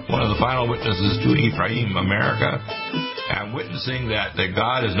I, one of the final witnesses to Ephraim, America, am witnessing that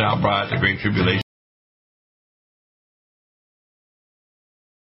God has now brought the Great Tribulation.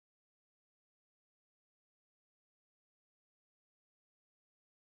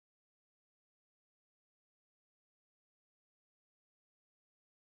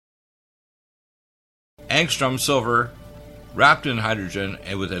 Angstrom silver wrapped in hydrogen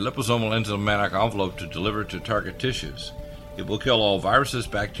and with a liposomal enzymatic envelope to deliver to target tissues. It will kill all viruses,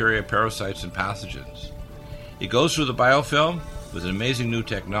 bacteria, parasites, and pathogens. It goes through the biofilm with an amazing new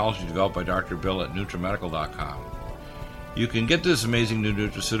technology developed by Dr. Bill at NutriMedical.com. You can get this amazing new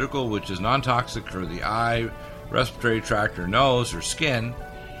nutraceutical, which is non-toxic for the eye, respiratory tract, or nose, or skin,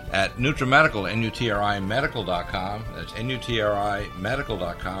 at NutriMedical, NUTRIMedical.com. That's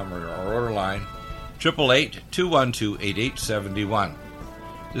NUTRIMedical.com, or our order line 888-212-8871.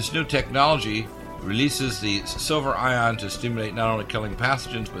 This new technology releases the silver ion to stimulate not only killing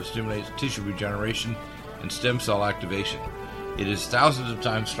pathogens, but stimulates tissue regeneration and stem cell activation. It is thousands of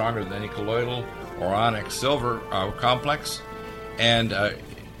times stronger than any colloidal or onyx silver complex, and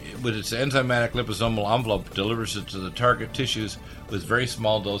with its enzymatic liposomal envelope, delivers it to the target tissues with very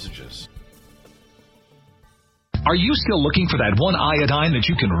small dosages. Are you still looking for that one iodine that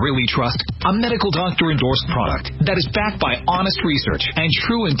you can really trust? A medical doctor endorsed product that is backed by honest research and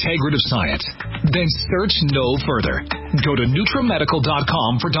true integrative science? Then search no further. Go to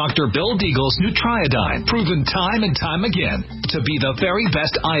NutriMedical.com for Dr. Bill Deagle's Nutriodine, proven time and time again to be the very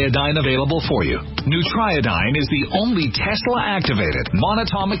best iodine available for you. Nutriodine is the only Tesla-activated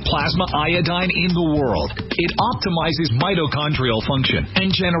monatomic plasma iodine in the world. It optimizes mitochondrial function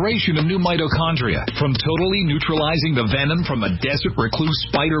and generation of new mitochondria, from totally neutralizing the venom from a desert recluse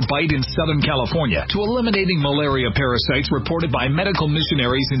spider bite in Southern California to eliminating malaria parasites reported by medical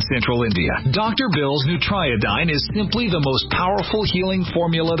missionaries in Central India. Dr. Bill's Nutriodine is simply the most powerful healing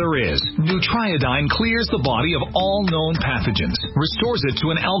formula there is. Nutriodine clears the body of all known pathogens, restores it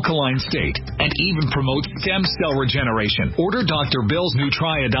to an alkaline state, and even promotes stem cell regeneration. Order Dr. Bill's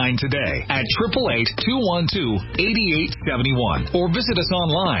Nutriodine today at 888-212-8871 or visit us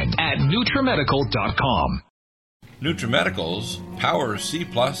online at NutriMedical.com. NutriMedical's Power C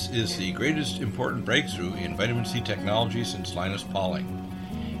Plus is the greatest important breakthrough in vitamin C technology since Linus Pauling.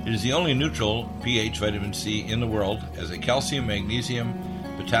 It is the only neutral pH vitamin C in the world as a calcium, magnesium,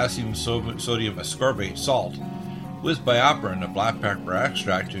 potassium, sodium ascorbate salt with bioperin, a black pepper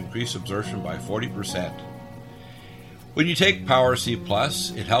extract, to increase absorption by 40%. When you take Power C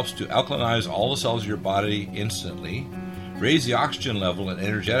Plus, it helps to alkalinize all the cells of your body instantly, raise the oxygen level and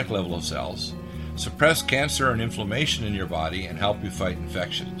energetic level of cells, suppress cancer and inflammation in your body, and help you fight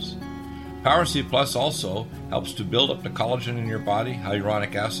infections. Power C Plus also helps to build up the collagen in your body,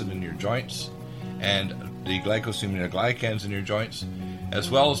 hyaluronic acid in your joints, and the glycosaminoglycans in your joints, as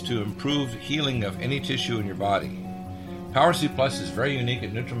well as to improve healing of any tissue in your body. Power C Plus is very unique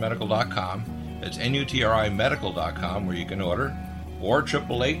at NutriMedical.com. It's NUTRIMEDICAL.com where you can order, or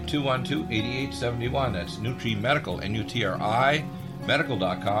 888-212-8871. That's NutriMedical, NUTRI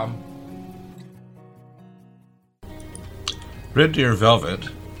Medical.com. Red Deer Velvet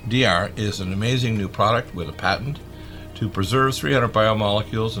DR is an amazing new product with a patent to preserve 300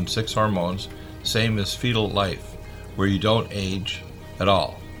 biomolecules and 6 hormones, same as fetal life, where you don't age at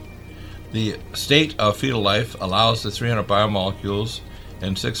all. The state of fetal life allows the 300 biomolecules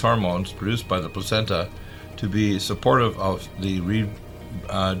and 6 hormones produced by the placenta to be supportive of the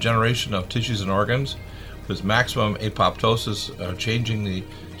regeneration of tissues and organs, with maximum apoptosis, changing the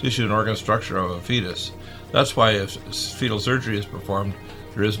tissue and organ structure of a fetus. That's why if fetal surgery is performed,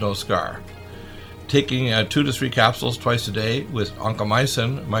 there is no scar. Taking 2 to 3 capsules twice a day with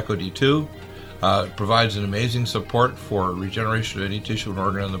oncomycin, myco-D2, provides an amazing support for regeneration of any tissue and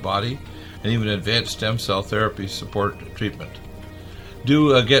organ in the body, and even advanced stem cell therapy support treatment.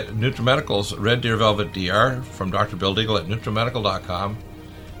 Do get NutriMedical's Red Deer Velvet DR from Dr. Bill DEAGLE at NutriMedical.com,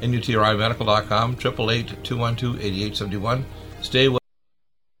 NUTRIMedical.com, 888-212-8871. Stay well.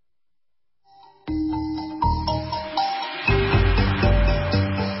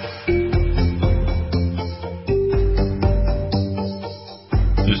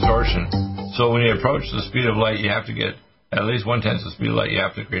 Distortion. So when you approach the speed of light, you have to get at least 1/10 the speed of light. You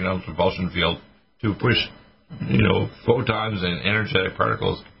have to create an ultravulsion field to push, photons and energetic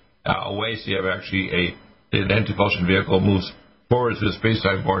particles away. So you have actually an antipulsion vehicle moves forward through the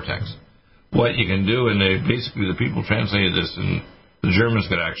space-time vortex. What you can do, and basically the people translated this, and the Germans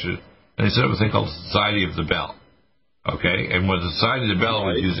got actually, and they set up a thing called the Society of the Bell. Okay, and what the Society of the Bell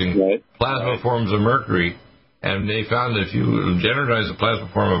was using plasma forms of mercury. And they found that if you energize a plasma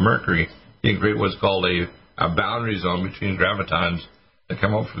form of mercury, you can create what's called a boundary zone between gravitons that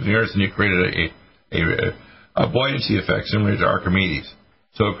come up from the Earth, and you created a buoyancy effect similar to Archimedes.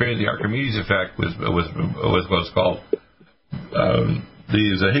 So it created the Archimedes effect with what's called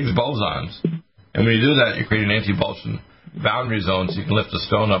these Higgs bosons. And when you do that, you create an anti-bulging boundary zone, so you can lift a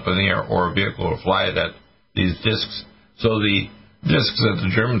stone up in the air or a vehicle or fly it at these discs. So the discs that the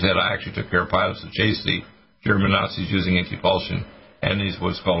Germans had actually took care of pilots to chase the German Nazis using antipulsion and these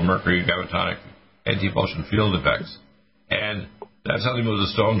what's called mercury gravitonic antipulsion field effects. And that's how they move the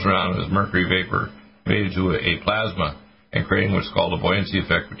stones around as mercury vapor made into a plasma and creating what's called a buoyancy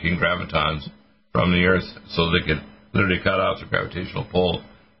effect between gravitons from the Earth, so they could literally cut out the gravitational pull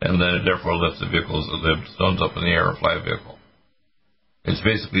and then it therefore lifts the stones up in the air or fly a vehicle. It's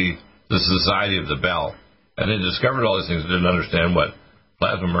basically the Society of the Bell. And they discovered all these things and didn't understand what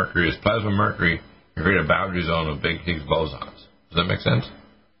plasma mercury is. Plasma mercury can create a boundary zone of big Higgs bosons. Does that make sense?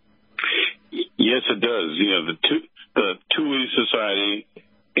 Yes, it does. The Thule Society,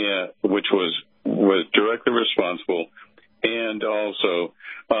 which was directly responsible, and also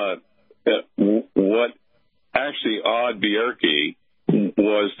what actually Odd Bjerke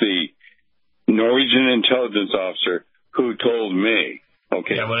was the Norwegian intelligence officer who told me.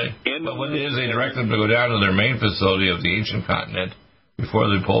 Okay. Yeah, but what it is, they direct them to go down to their main facility of the ancient continent before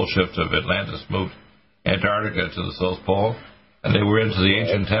the pole shift of Atlantis moved Antarctica to the South Pole. And they were into the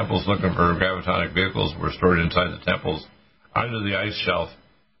ancient temples looking for gravitonic vehicles were stored inside the temples under the ice shelf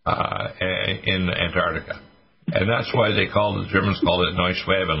in Antarctica. And that's why the Germans called it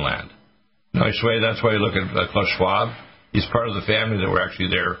Neuschwabenland. Neuschwaben, that's why you look at Klaus Schwab. He's part of the family that were actually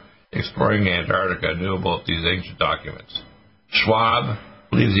there exploring Antarctica, knew about these ancient documents. Schwab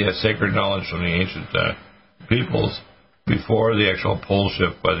believes he has sacred knowledge from the ancient peoples before the actual pole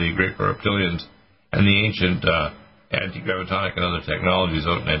shift by the Great Reptilians and the ancient anti-gravitonic and other technologies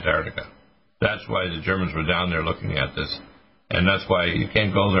out in Antarctica. That's why the Germans were down there looking at this. And that's why you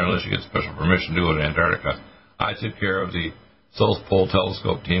can't go there unless you get special permission to go to Antarctica. I took care of the South Pole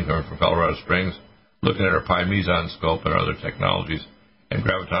Telescope team coming from Colorado Springs, looking at our Pi Meson scope and other technologies and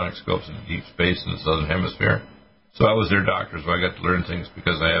gravitonic scopes in deep space in the southern hemisphere. So I was their doctor, so I got to learn things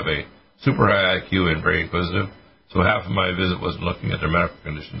because I have a super high IQ and very inquisitive. So half of my visit wasn't looking at their medical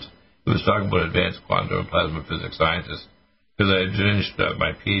conditions. It was talking about advanced quantum and plasma physics scientists, because I had finished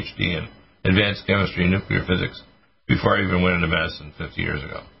my PhD in advanced chemistry and nuclear physics before I even went into medicine 50 years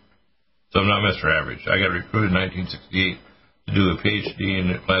ago. So I'm not Mr. Average. I got recruited in 1968 to do a PhD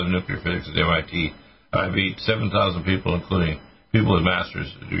in plasma nuclear physics at MIT. I beat 7,000 people, including people with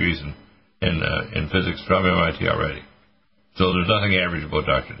master's degrees in physics from MIT already. So there's nothing average about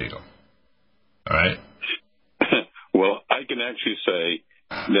Dr. Deagle. All right? Well, I can actually say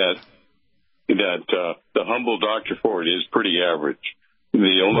that that the humble Dr. Ford is pretty average. The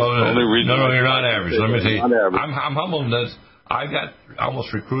only reason... No, you're not average. Let me tell you. I'm humble in this. I got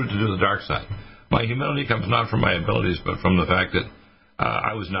almost recruited to do the dark side. My humility comes not from my abilities, but from the fact that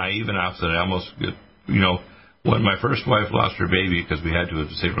I was naive enough that I almost, when my first wife lost her baby because we had to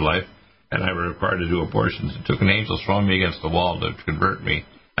save her life, and I was required to do abortions, it took an angel throwing me against the wall to convert me,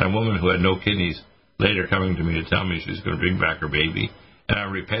 and a woman who had no kidneys later coming to me to tell me she was going to bring back her baby. And I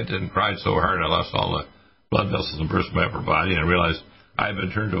repented and cried so hard I lost all the blood vessels and burst my upper body, and I realized I had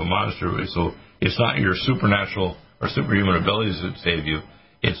been turned to a monster. So it's not your supernatural or superhuman abilities that save you.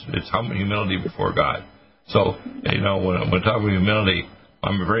 It's humility before God. So, when I talk about humility,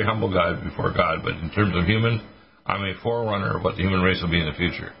 I'm a very humble guy before God, but in terms of human, I'm a forerunner of what the human race will be in the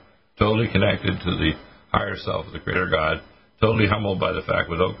future. Totally connected to the higher self, the Creator God, totally humbled by the fact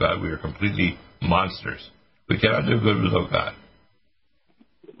without God we are completely monsters. We cannot do good without God.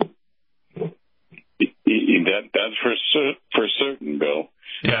 That's for certain, Bill.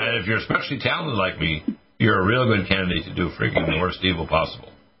 Yeah, and if you're especially talented like me, you're a real good candidate to do freaking the worst evil possible.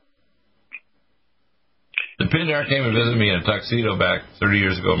 The Pindar came and visited me in a tuxedo back 30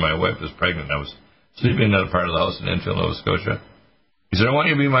 years ago. My wife was pregnant. I was sleeping in another part of the house in Enfield, Nova Scotia. He said, I want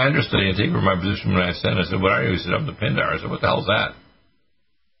you to be my understudy and take over my position when I ascend. I said, what are you? He said, I'm the Pindar. I said, what the hell's that?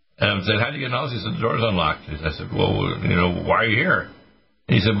 And I said, how do you get in the house? He said, the door's unlocked. I said, well, why are you here?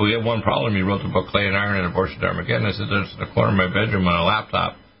 And he said, well, we have one problem. You wrote the book Clay and Iron and Abortion to Armageddon. I said, there's in the corner of my bedroom on a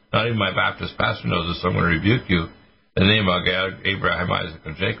laptop. Not even my Baptist pastor knows this, so I'm going to rebuke you. In the name of God, Abraham, Isaac,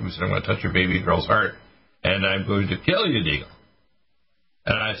 and Jacob, he said, I'm going to touch your baby girl's heart, and I'm going to kill you, DEAGLE.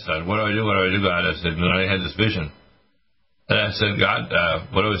 And I said, what do I do? What do I do, God? I said, and I had this vision. And I said, God,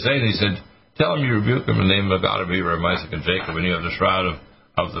 what do I say? And he said, tell him you rebuke him in the name of God of Abraham, Isaac, and Jacob, and you have the shroud of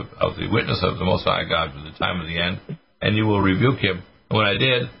the witness of the Most High God for the time of the end, and you will rebuke him. And when I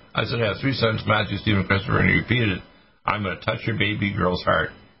did, I said, I have three sons, Matthew, Stephen, Christopher, and he repeated it. I'm going to touch your baby girl's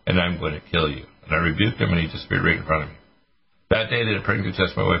heart, and I'm going to kill you. And I rebuked him, and he disappeared right in front of me. That day, they did a pregnancy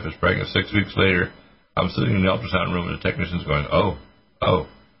test. My wife was pregnant. 6 weeks later, I'm sitting in the ultrasound room, and the technician's going, oh.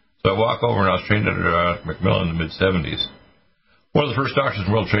 So I walk over, and I was trained under Macmillan in the mid-'70s. One of the first doctors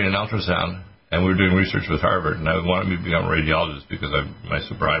in the world trained in ultrasound, and we were doing research with Harvard, and I wanted me to become a radiologist because of my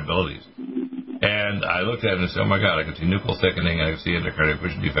super high abilities. And I looked at it and said, oh, my God, I could see nuchal thickening, I could see endocardiac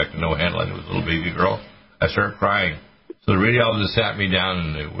vision defect and no handle, and it was a little baby girl. I started crying. So the radiologist sat me down in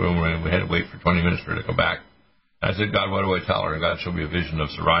the room, and we had to wait for 20 minutes for her to come back. I said, God, what do I tell her? And God showed me a vision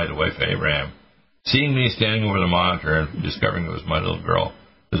of Sarai, the wife of Abraham, seeing me standing over the monitor and discovering it was my little girl,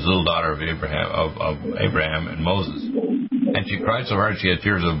 this little daughter of Abraham and Moses. And she cried so hard she had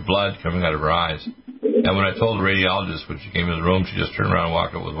tears of blood coming out of her eyes. And when I told the radiologist when she came into the room, she just turned around and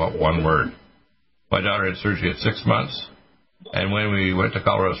walked out with one word. My daughter had surgery at 6 months, and when we went to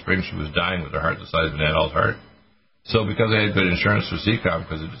Colorado Springs, she was dying with her heart the size of an adult heart. So because I had good insurance for CCOM,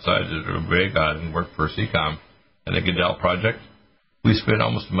 because I decided to obey God and work for CCOM and the Goodell Project, we spent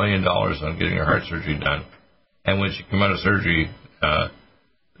almost $1 million on getting her heart surgery done. And when she came out of surgery,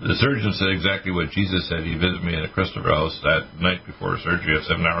 the surgeon said exactly what Jesus said. He visited me in the Christopher House that night before her surgery at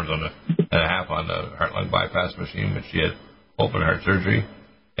 7 hours and a half on the heart-lung bypass machine when she had open heart surgery.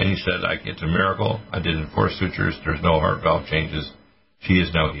 And he said, it's a miracle. I did enforced sutures. There's no heart valve changes. She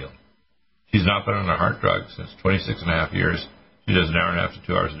is now healed. She's not been on a heart drug since 26 and a half years. She does an hour and a half to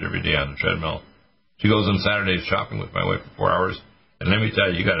 2 hours every day on the treadmill. She goes on Saturdays shopping with my wife for 4 hours. And let me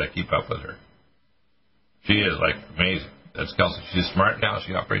tell you got to keep up with her. She is amazing. That's Kelsey. She's smart now.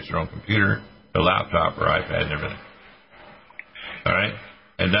 She operates her own computer, her laptop, her iPad, and everything. All right?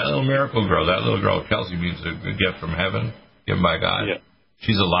 And that little miracle girl, Kelsey, means a gift from heaven given by God. Yeah.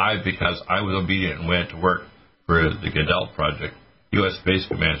 She's alive because I was obedient and went to work for the Goodell Project, U.S. Space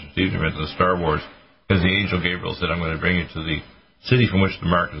Command, Strategic Events, and Star Wars, because the angel Gabriel said, I'm going to bring you to the city from which the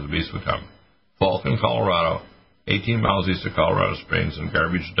mark of the beast would come. Fulton, Colorado, 18 miles east of Colorado Springs, and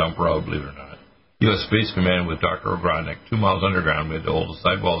Garbage Dump Road, believe it or not. U.S. Space Command with Dr. Ogrodnik, 2 miles underground. We had to hold the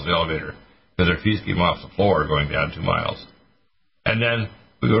sidewalls of the elevator because our fees came off the floor going down 2 miles. And then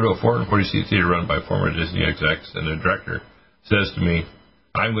we go to a 440-seat theater run by former Disney execs, and the director says to me,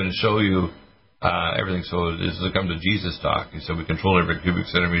 I'm going to show you everything. So this is a come to Jesus talk. He said, we control every cubic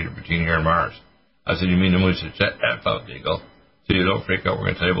centimeter between here and Mars. I said, you mean the moon? He said, check that out, DEAGLE. So you don't freak out.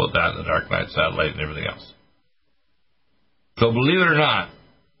 We're going to tell you about that and the Dark Knight satellite and everything else. So believe it or not,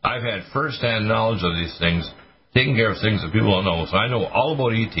 I've had first-hand knowledge of these things, taking care of things that people don't know. So I know all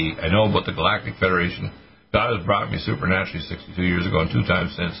about ET. I know about the Galactic Federation. God has brought me supernaturally 62 years ago and 2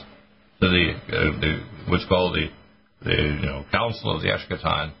 times since to the what's called the Council of the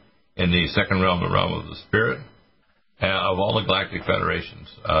Eshkatan in the second realm, the realm of the spirit. of all the galactic federations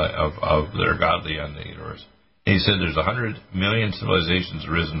of that are godly on the universe. And he said there's 100 million civilizations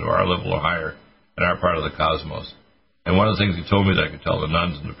risen to our level or higher in our part of the cosmos. And one of the things he told me that I could tell the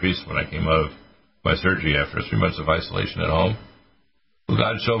nuns and the priests when I came out of my surgery after 3 months of isolation at home, well,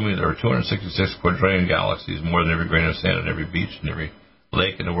 God showed me there were 266 quadrillion galaxies, more than every grain of sand on every beach and every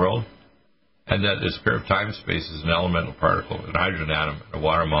lake in the world, and that this pair of time-space is an elemental particle, a hydrogen atom, a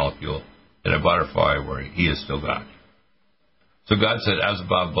water molecule, and a butterfly where he is still God. So God said, as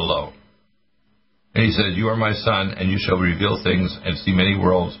above, below. And he said, you are my son, and you shall reveal things and see many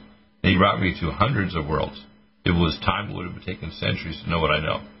worlds. And he brought me to hundreds of worlds. If it was time, it would have taken centuries to know what I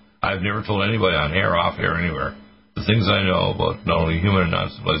know. I've never told anybody on air, off air, anywhere, the things I know about not only human and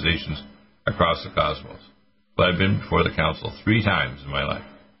non-civilizations across the cosmos. But I've been before the council 3 times in my life.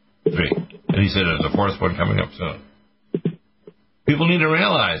 3. And he said there's a 4th one coming up soon. People need to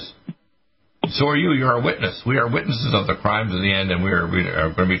realize, so are you. You're a witness. We are witnesses of the crimes of the end, and we are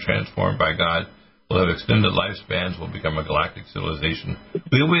going to be transformed by God. We'll have extended lifespans. We'll become a galactic civilization.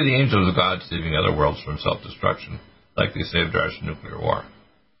 We'll be the angels of God saving other worlds from self-destruction, like they saved our nuclear war.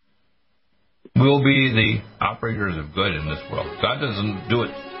 We'll be the operators of good in this world. God doesn't do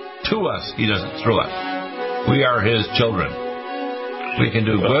it to us. He does it through us. We are his children. We can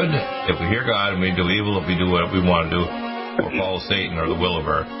do good if we hear God, and we do evil if we do what we want to do, or follow Satan or the will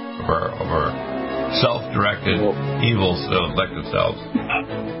of our self-directed, evil, elected selves.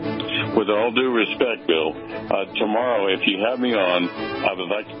 With all due respect, Bill, tomorrow, if you have me on, I would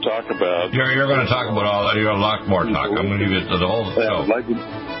like to talk about... You're going to talk about all that. You're going to lot more talk. I'm going to give you the whole show.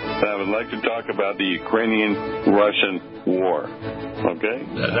 I would like to talk about the Ukrainian-Russian war. Okay?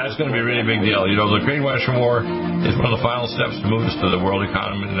 That's going to be a really big deal. You know, the Ukrainian-Russian war is one of the final steps to move us to the world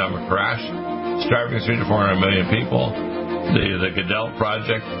economic crash, starving 300 to 400 million people. The Goodell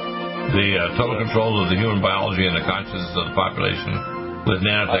Project, the total control of the human biology and the consciousness of the population with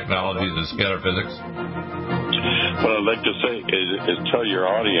nanotechnologies and scalar physics. What I'd like to say is tell your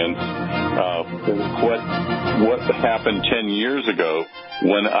audience what happened 10 years ago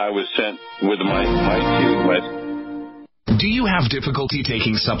when I was sent with my Do you have difficulty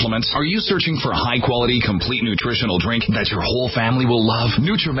taking supplements? Are you searching for a high-quality, complete nutritional drink that your whole family will love?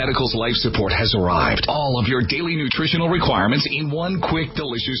 NutriMedical's Life Support has arrived. All of your daily nutritional requirements in one quick,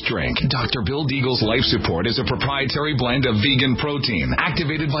 delicious drink. Dr. Bill Deagle's Life Support is a proprietary blend of vegan protein,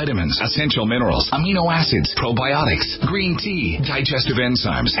 activated vitamins, essential minerals, amino acids, probiotics, green tea, digestive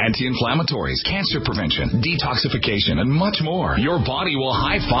enzymes, anti-inflammatories, cancer prevention, detoxification, and much more. Your body will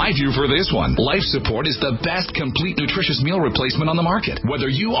high-five you for this one. Life Support is the best complete nutritious meal replacement on the market. Whether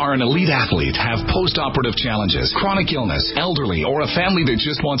you are an elite athlete, have post-operative challenges, chronic illness, elderly, or a family that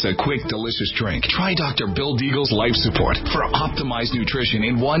just wants a quick, delicious drink, try Dr. Bill Deagle's Life Support for optimized nutrition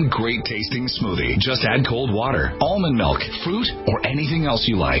in one great tasting smoothie. Just add cold water, almond milk, fruit, or anything else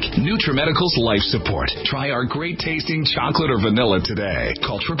you like. NutriMedical's Life Support. Try our great tasting chocolate or vanilla today.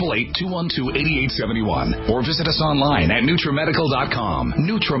 Call 888-212-8871 or visit us online at NutriMedical.com.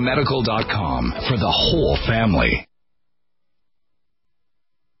 NutriMedical.com for the whole family.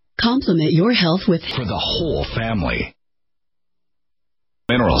 Complement your health with for the whole family.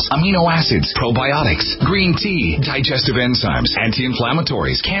 Minerals, amino acids, probiotics, green tea, digestive enzymes,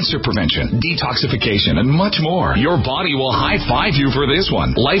 anti-inflammatories, cancer prevention, detoxification, and much more. Your body will high-five you for this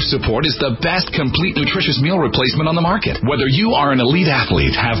one. Life Support is the best complete nutritious meal replacement on the market. Whether you are an elite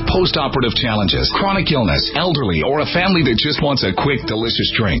athlete, have post-operative challenges, chronic illness, elderly, or a family that just wants a quick,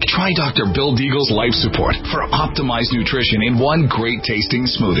 delicious drink, try Dr. Bill Deagle's Life Support for optimized nutrition in one great tasting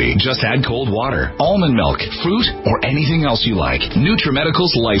smoothie. Just add cold water, almond milk, fruit, or anything else you like. NutriMedical's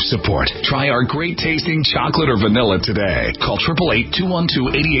Life Support. Try our great tasting chocolate or vanilla today. Call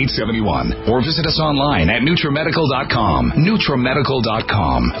 888-212-8871 or visit us online at NutriMedical.com.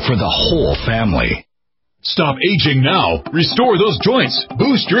 NutriMedical.com for the whole family. Stop aging now. Restore those joints.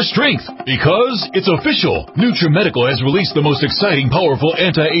 Boost your strength. Because it's official. NutriMedical has released the most exciting, powerful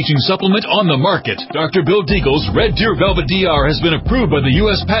anti-aging supplement on the market. Dr. Bill Deagle's Red Deer Velvet DR has been approved by the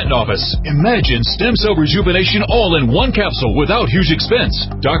U.S. Patent Office. Imagine stem cell rejuvenation all in one capsule without huge expense.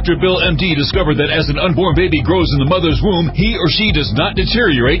 Dr. Bill MD discovered that as an unborn baby grows in the mother's womb, he or she does not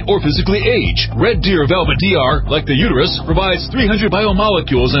deteriorate or physically age. Red Deer Velvet DR, like the uterus, provides 300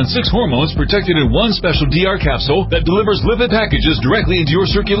 biomolecules and 6 hormones protected in one special DR capsule that delivers lipid packages directly into your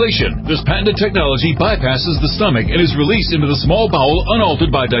circulation. This patented technology bypasses the stomach and is released into the small bowel unaltered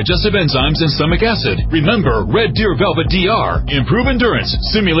by digestive enzymes and stomach acid. Remember Red Deer Velvet DR. Improve endurance,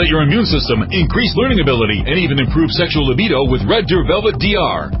 stimulate your immune system, increase learning ability, and even improve sexual libido with Red Deer Velvet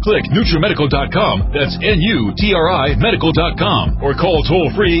DR. Click NutriMedical.com. That's NUTRIMEDICAL.com. Or call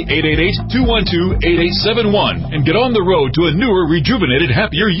toll-free 888-212-8871 and get on the road to a newer, rejuvenated,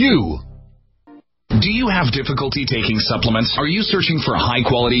 happier you. Do you have difficulty taking supplements? Are you searching for a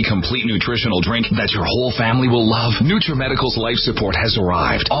high-quality, complete nutritional drink that your whole family will love? NutriMedical's Life Support has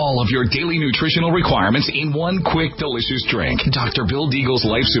arrived. All of your daily nutritional requirements in one quick, delicious drink. Dr. Bill Deagle's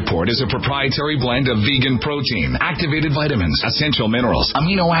Life Support is a proprietary blend of vegan protein, activated vitamins, essential minerals,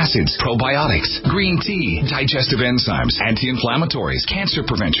 amino acids, probiotics, green tea, digestive enzymes, anti-inflammatories, cancer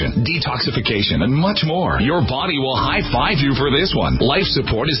prevention, detoxification, and much more. Your body will high-five you for this one. Life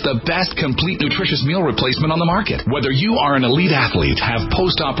Support is the best complete nutritious meal replacement on the market. Whether you are an elite athlete, have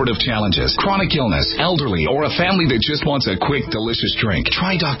post-operative challenges, chronic illness, elderly, or a family that just wants a quick, delicious drink,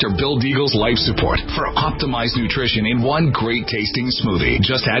 try Dr. Bill Deagle's Life Support for optimized nutrition in one great tasting smoothie.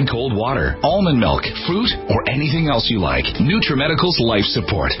 Just add cold water, almond milk, fruit, or anything else you like. NutriMedical's Life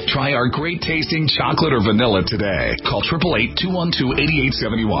Support. Try our great tasting chocolate or vanilla today. Call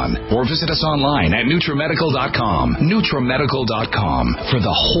 888-212-8871 or visit us online at NutriMedical.com. NutriMedical.com for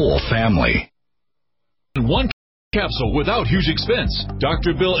the whole family. One capsule without huge expense.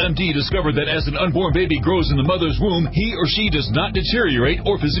 Dr. Bill MD discovered that as an unborn baby grows in the mother's womb, he or she does not deteriorate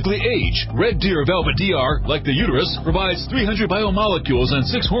or physically age. Red Deer Velvet DR, like the uterus, provides 300 biomolecules and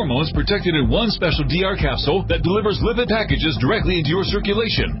 6 hormones protected in one special DR capsule that delivers lipid packages directly into your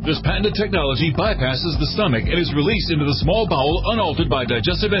circulation. This patented technology bypasses the stomach and is released into the small bowel unaltered by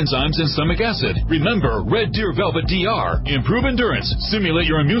digestive enzymes and stomach acid. Remember Red Deer Velvet DR. Improve endurance, stimulate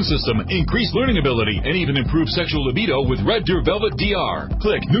your immune system, increase learning ability, and even improve sexual libido with Red Deer Velvet DR.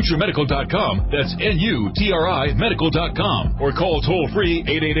 Click NutriMedical.com. That's NUTRIMEDICAL.com. Or call toll-free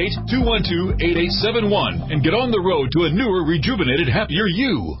 888-212-8871 and get on the road to a newer, rejuvenated, happier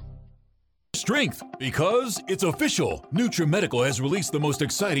you. Strength, because it's official. NutriMedical has released the most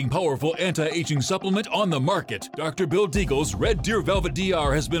exciting, powerful anti-aging supplement on the market. Dr. Bill Deagle's Red Deer Velvet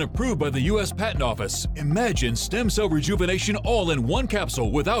DR has been approved by the U.S. Patent Office. Imagine stem cell rejuvenation all in one capsule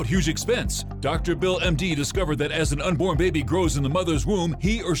without huge expense. Dr. Bill MD discovered that as an unborn baby grows in the mother's womb,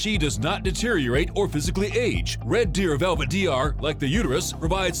 he or she does not deteriorate or physically age. Red Deer Velvet DR, like the uterus,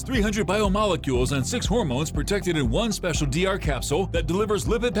 provides 300 biomolecules and 6 hormones protected in one special DR capsule that delivers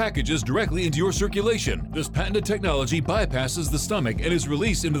lipid packages directly into your circulation. This patented technology bypasses the stomach and is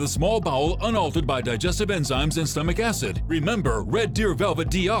released into the small bowel unaltered by digestive enzymes and stomach acid. Remember Red Deer Velvet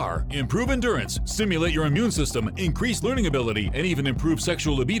DR. Improve endurance, stimulate your immune system, increase learning ability, and even improve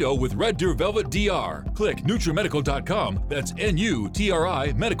sexual libido with Red Deer Velvet DR. Click NutriMedical.com. That's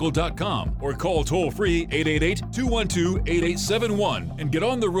NUTRIMEDICAL.com. Or call toll-free 888-212-8871 and get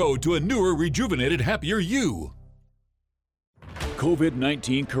on the road to a newer, rejuvenated, happier you.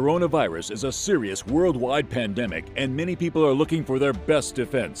 COVID-19 coronavirus is a serious worldwide pandemic, and many people are looking for their best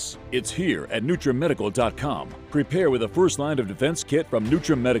defense. It's here at NutriMedical.com. Prepare with a first line of defense kit from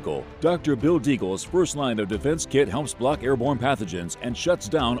NutriMedical. Dr. Bill Deagle's first line of defense kit helps block airborne pathogens and shuts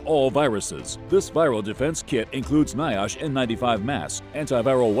down all viruses. This viral defense kit includes NIOSH N95 mask,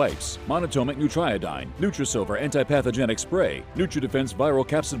 antiviral wipes, monatomic nutriodine, Nutrisilver antipathogenic spray, NutriDefense viral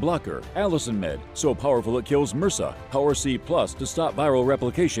capsid blocker, Allison Med, so powerful it kills MRSA, Power C Plus to stop viral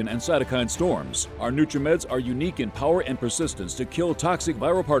replication and cytokine storms. Our NutriMeds are unique in power and persistence to kill toxic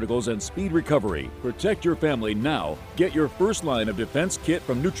viral particles and speed recovery. Protect your family now. Get your first line of defense kit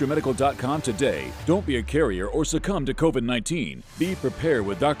from NutriMedical.com today. Don't be a carrier or succumb to COVID-19. Be prepared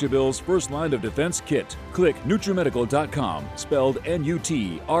with Dr. Bill's first line of defense kit. Click NutriMedical.com, spelled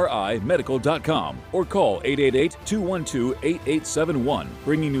NUTRIMEDICAL.com, or call 888-212-8871,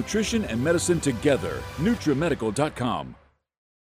 bringing nutrition and medicine together. NutriMedical.com.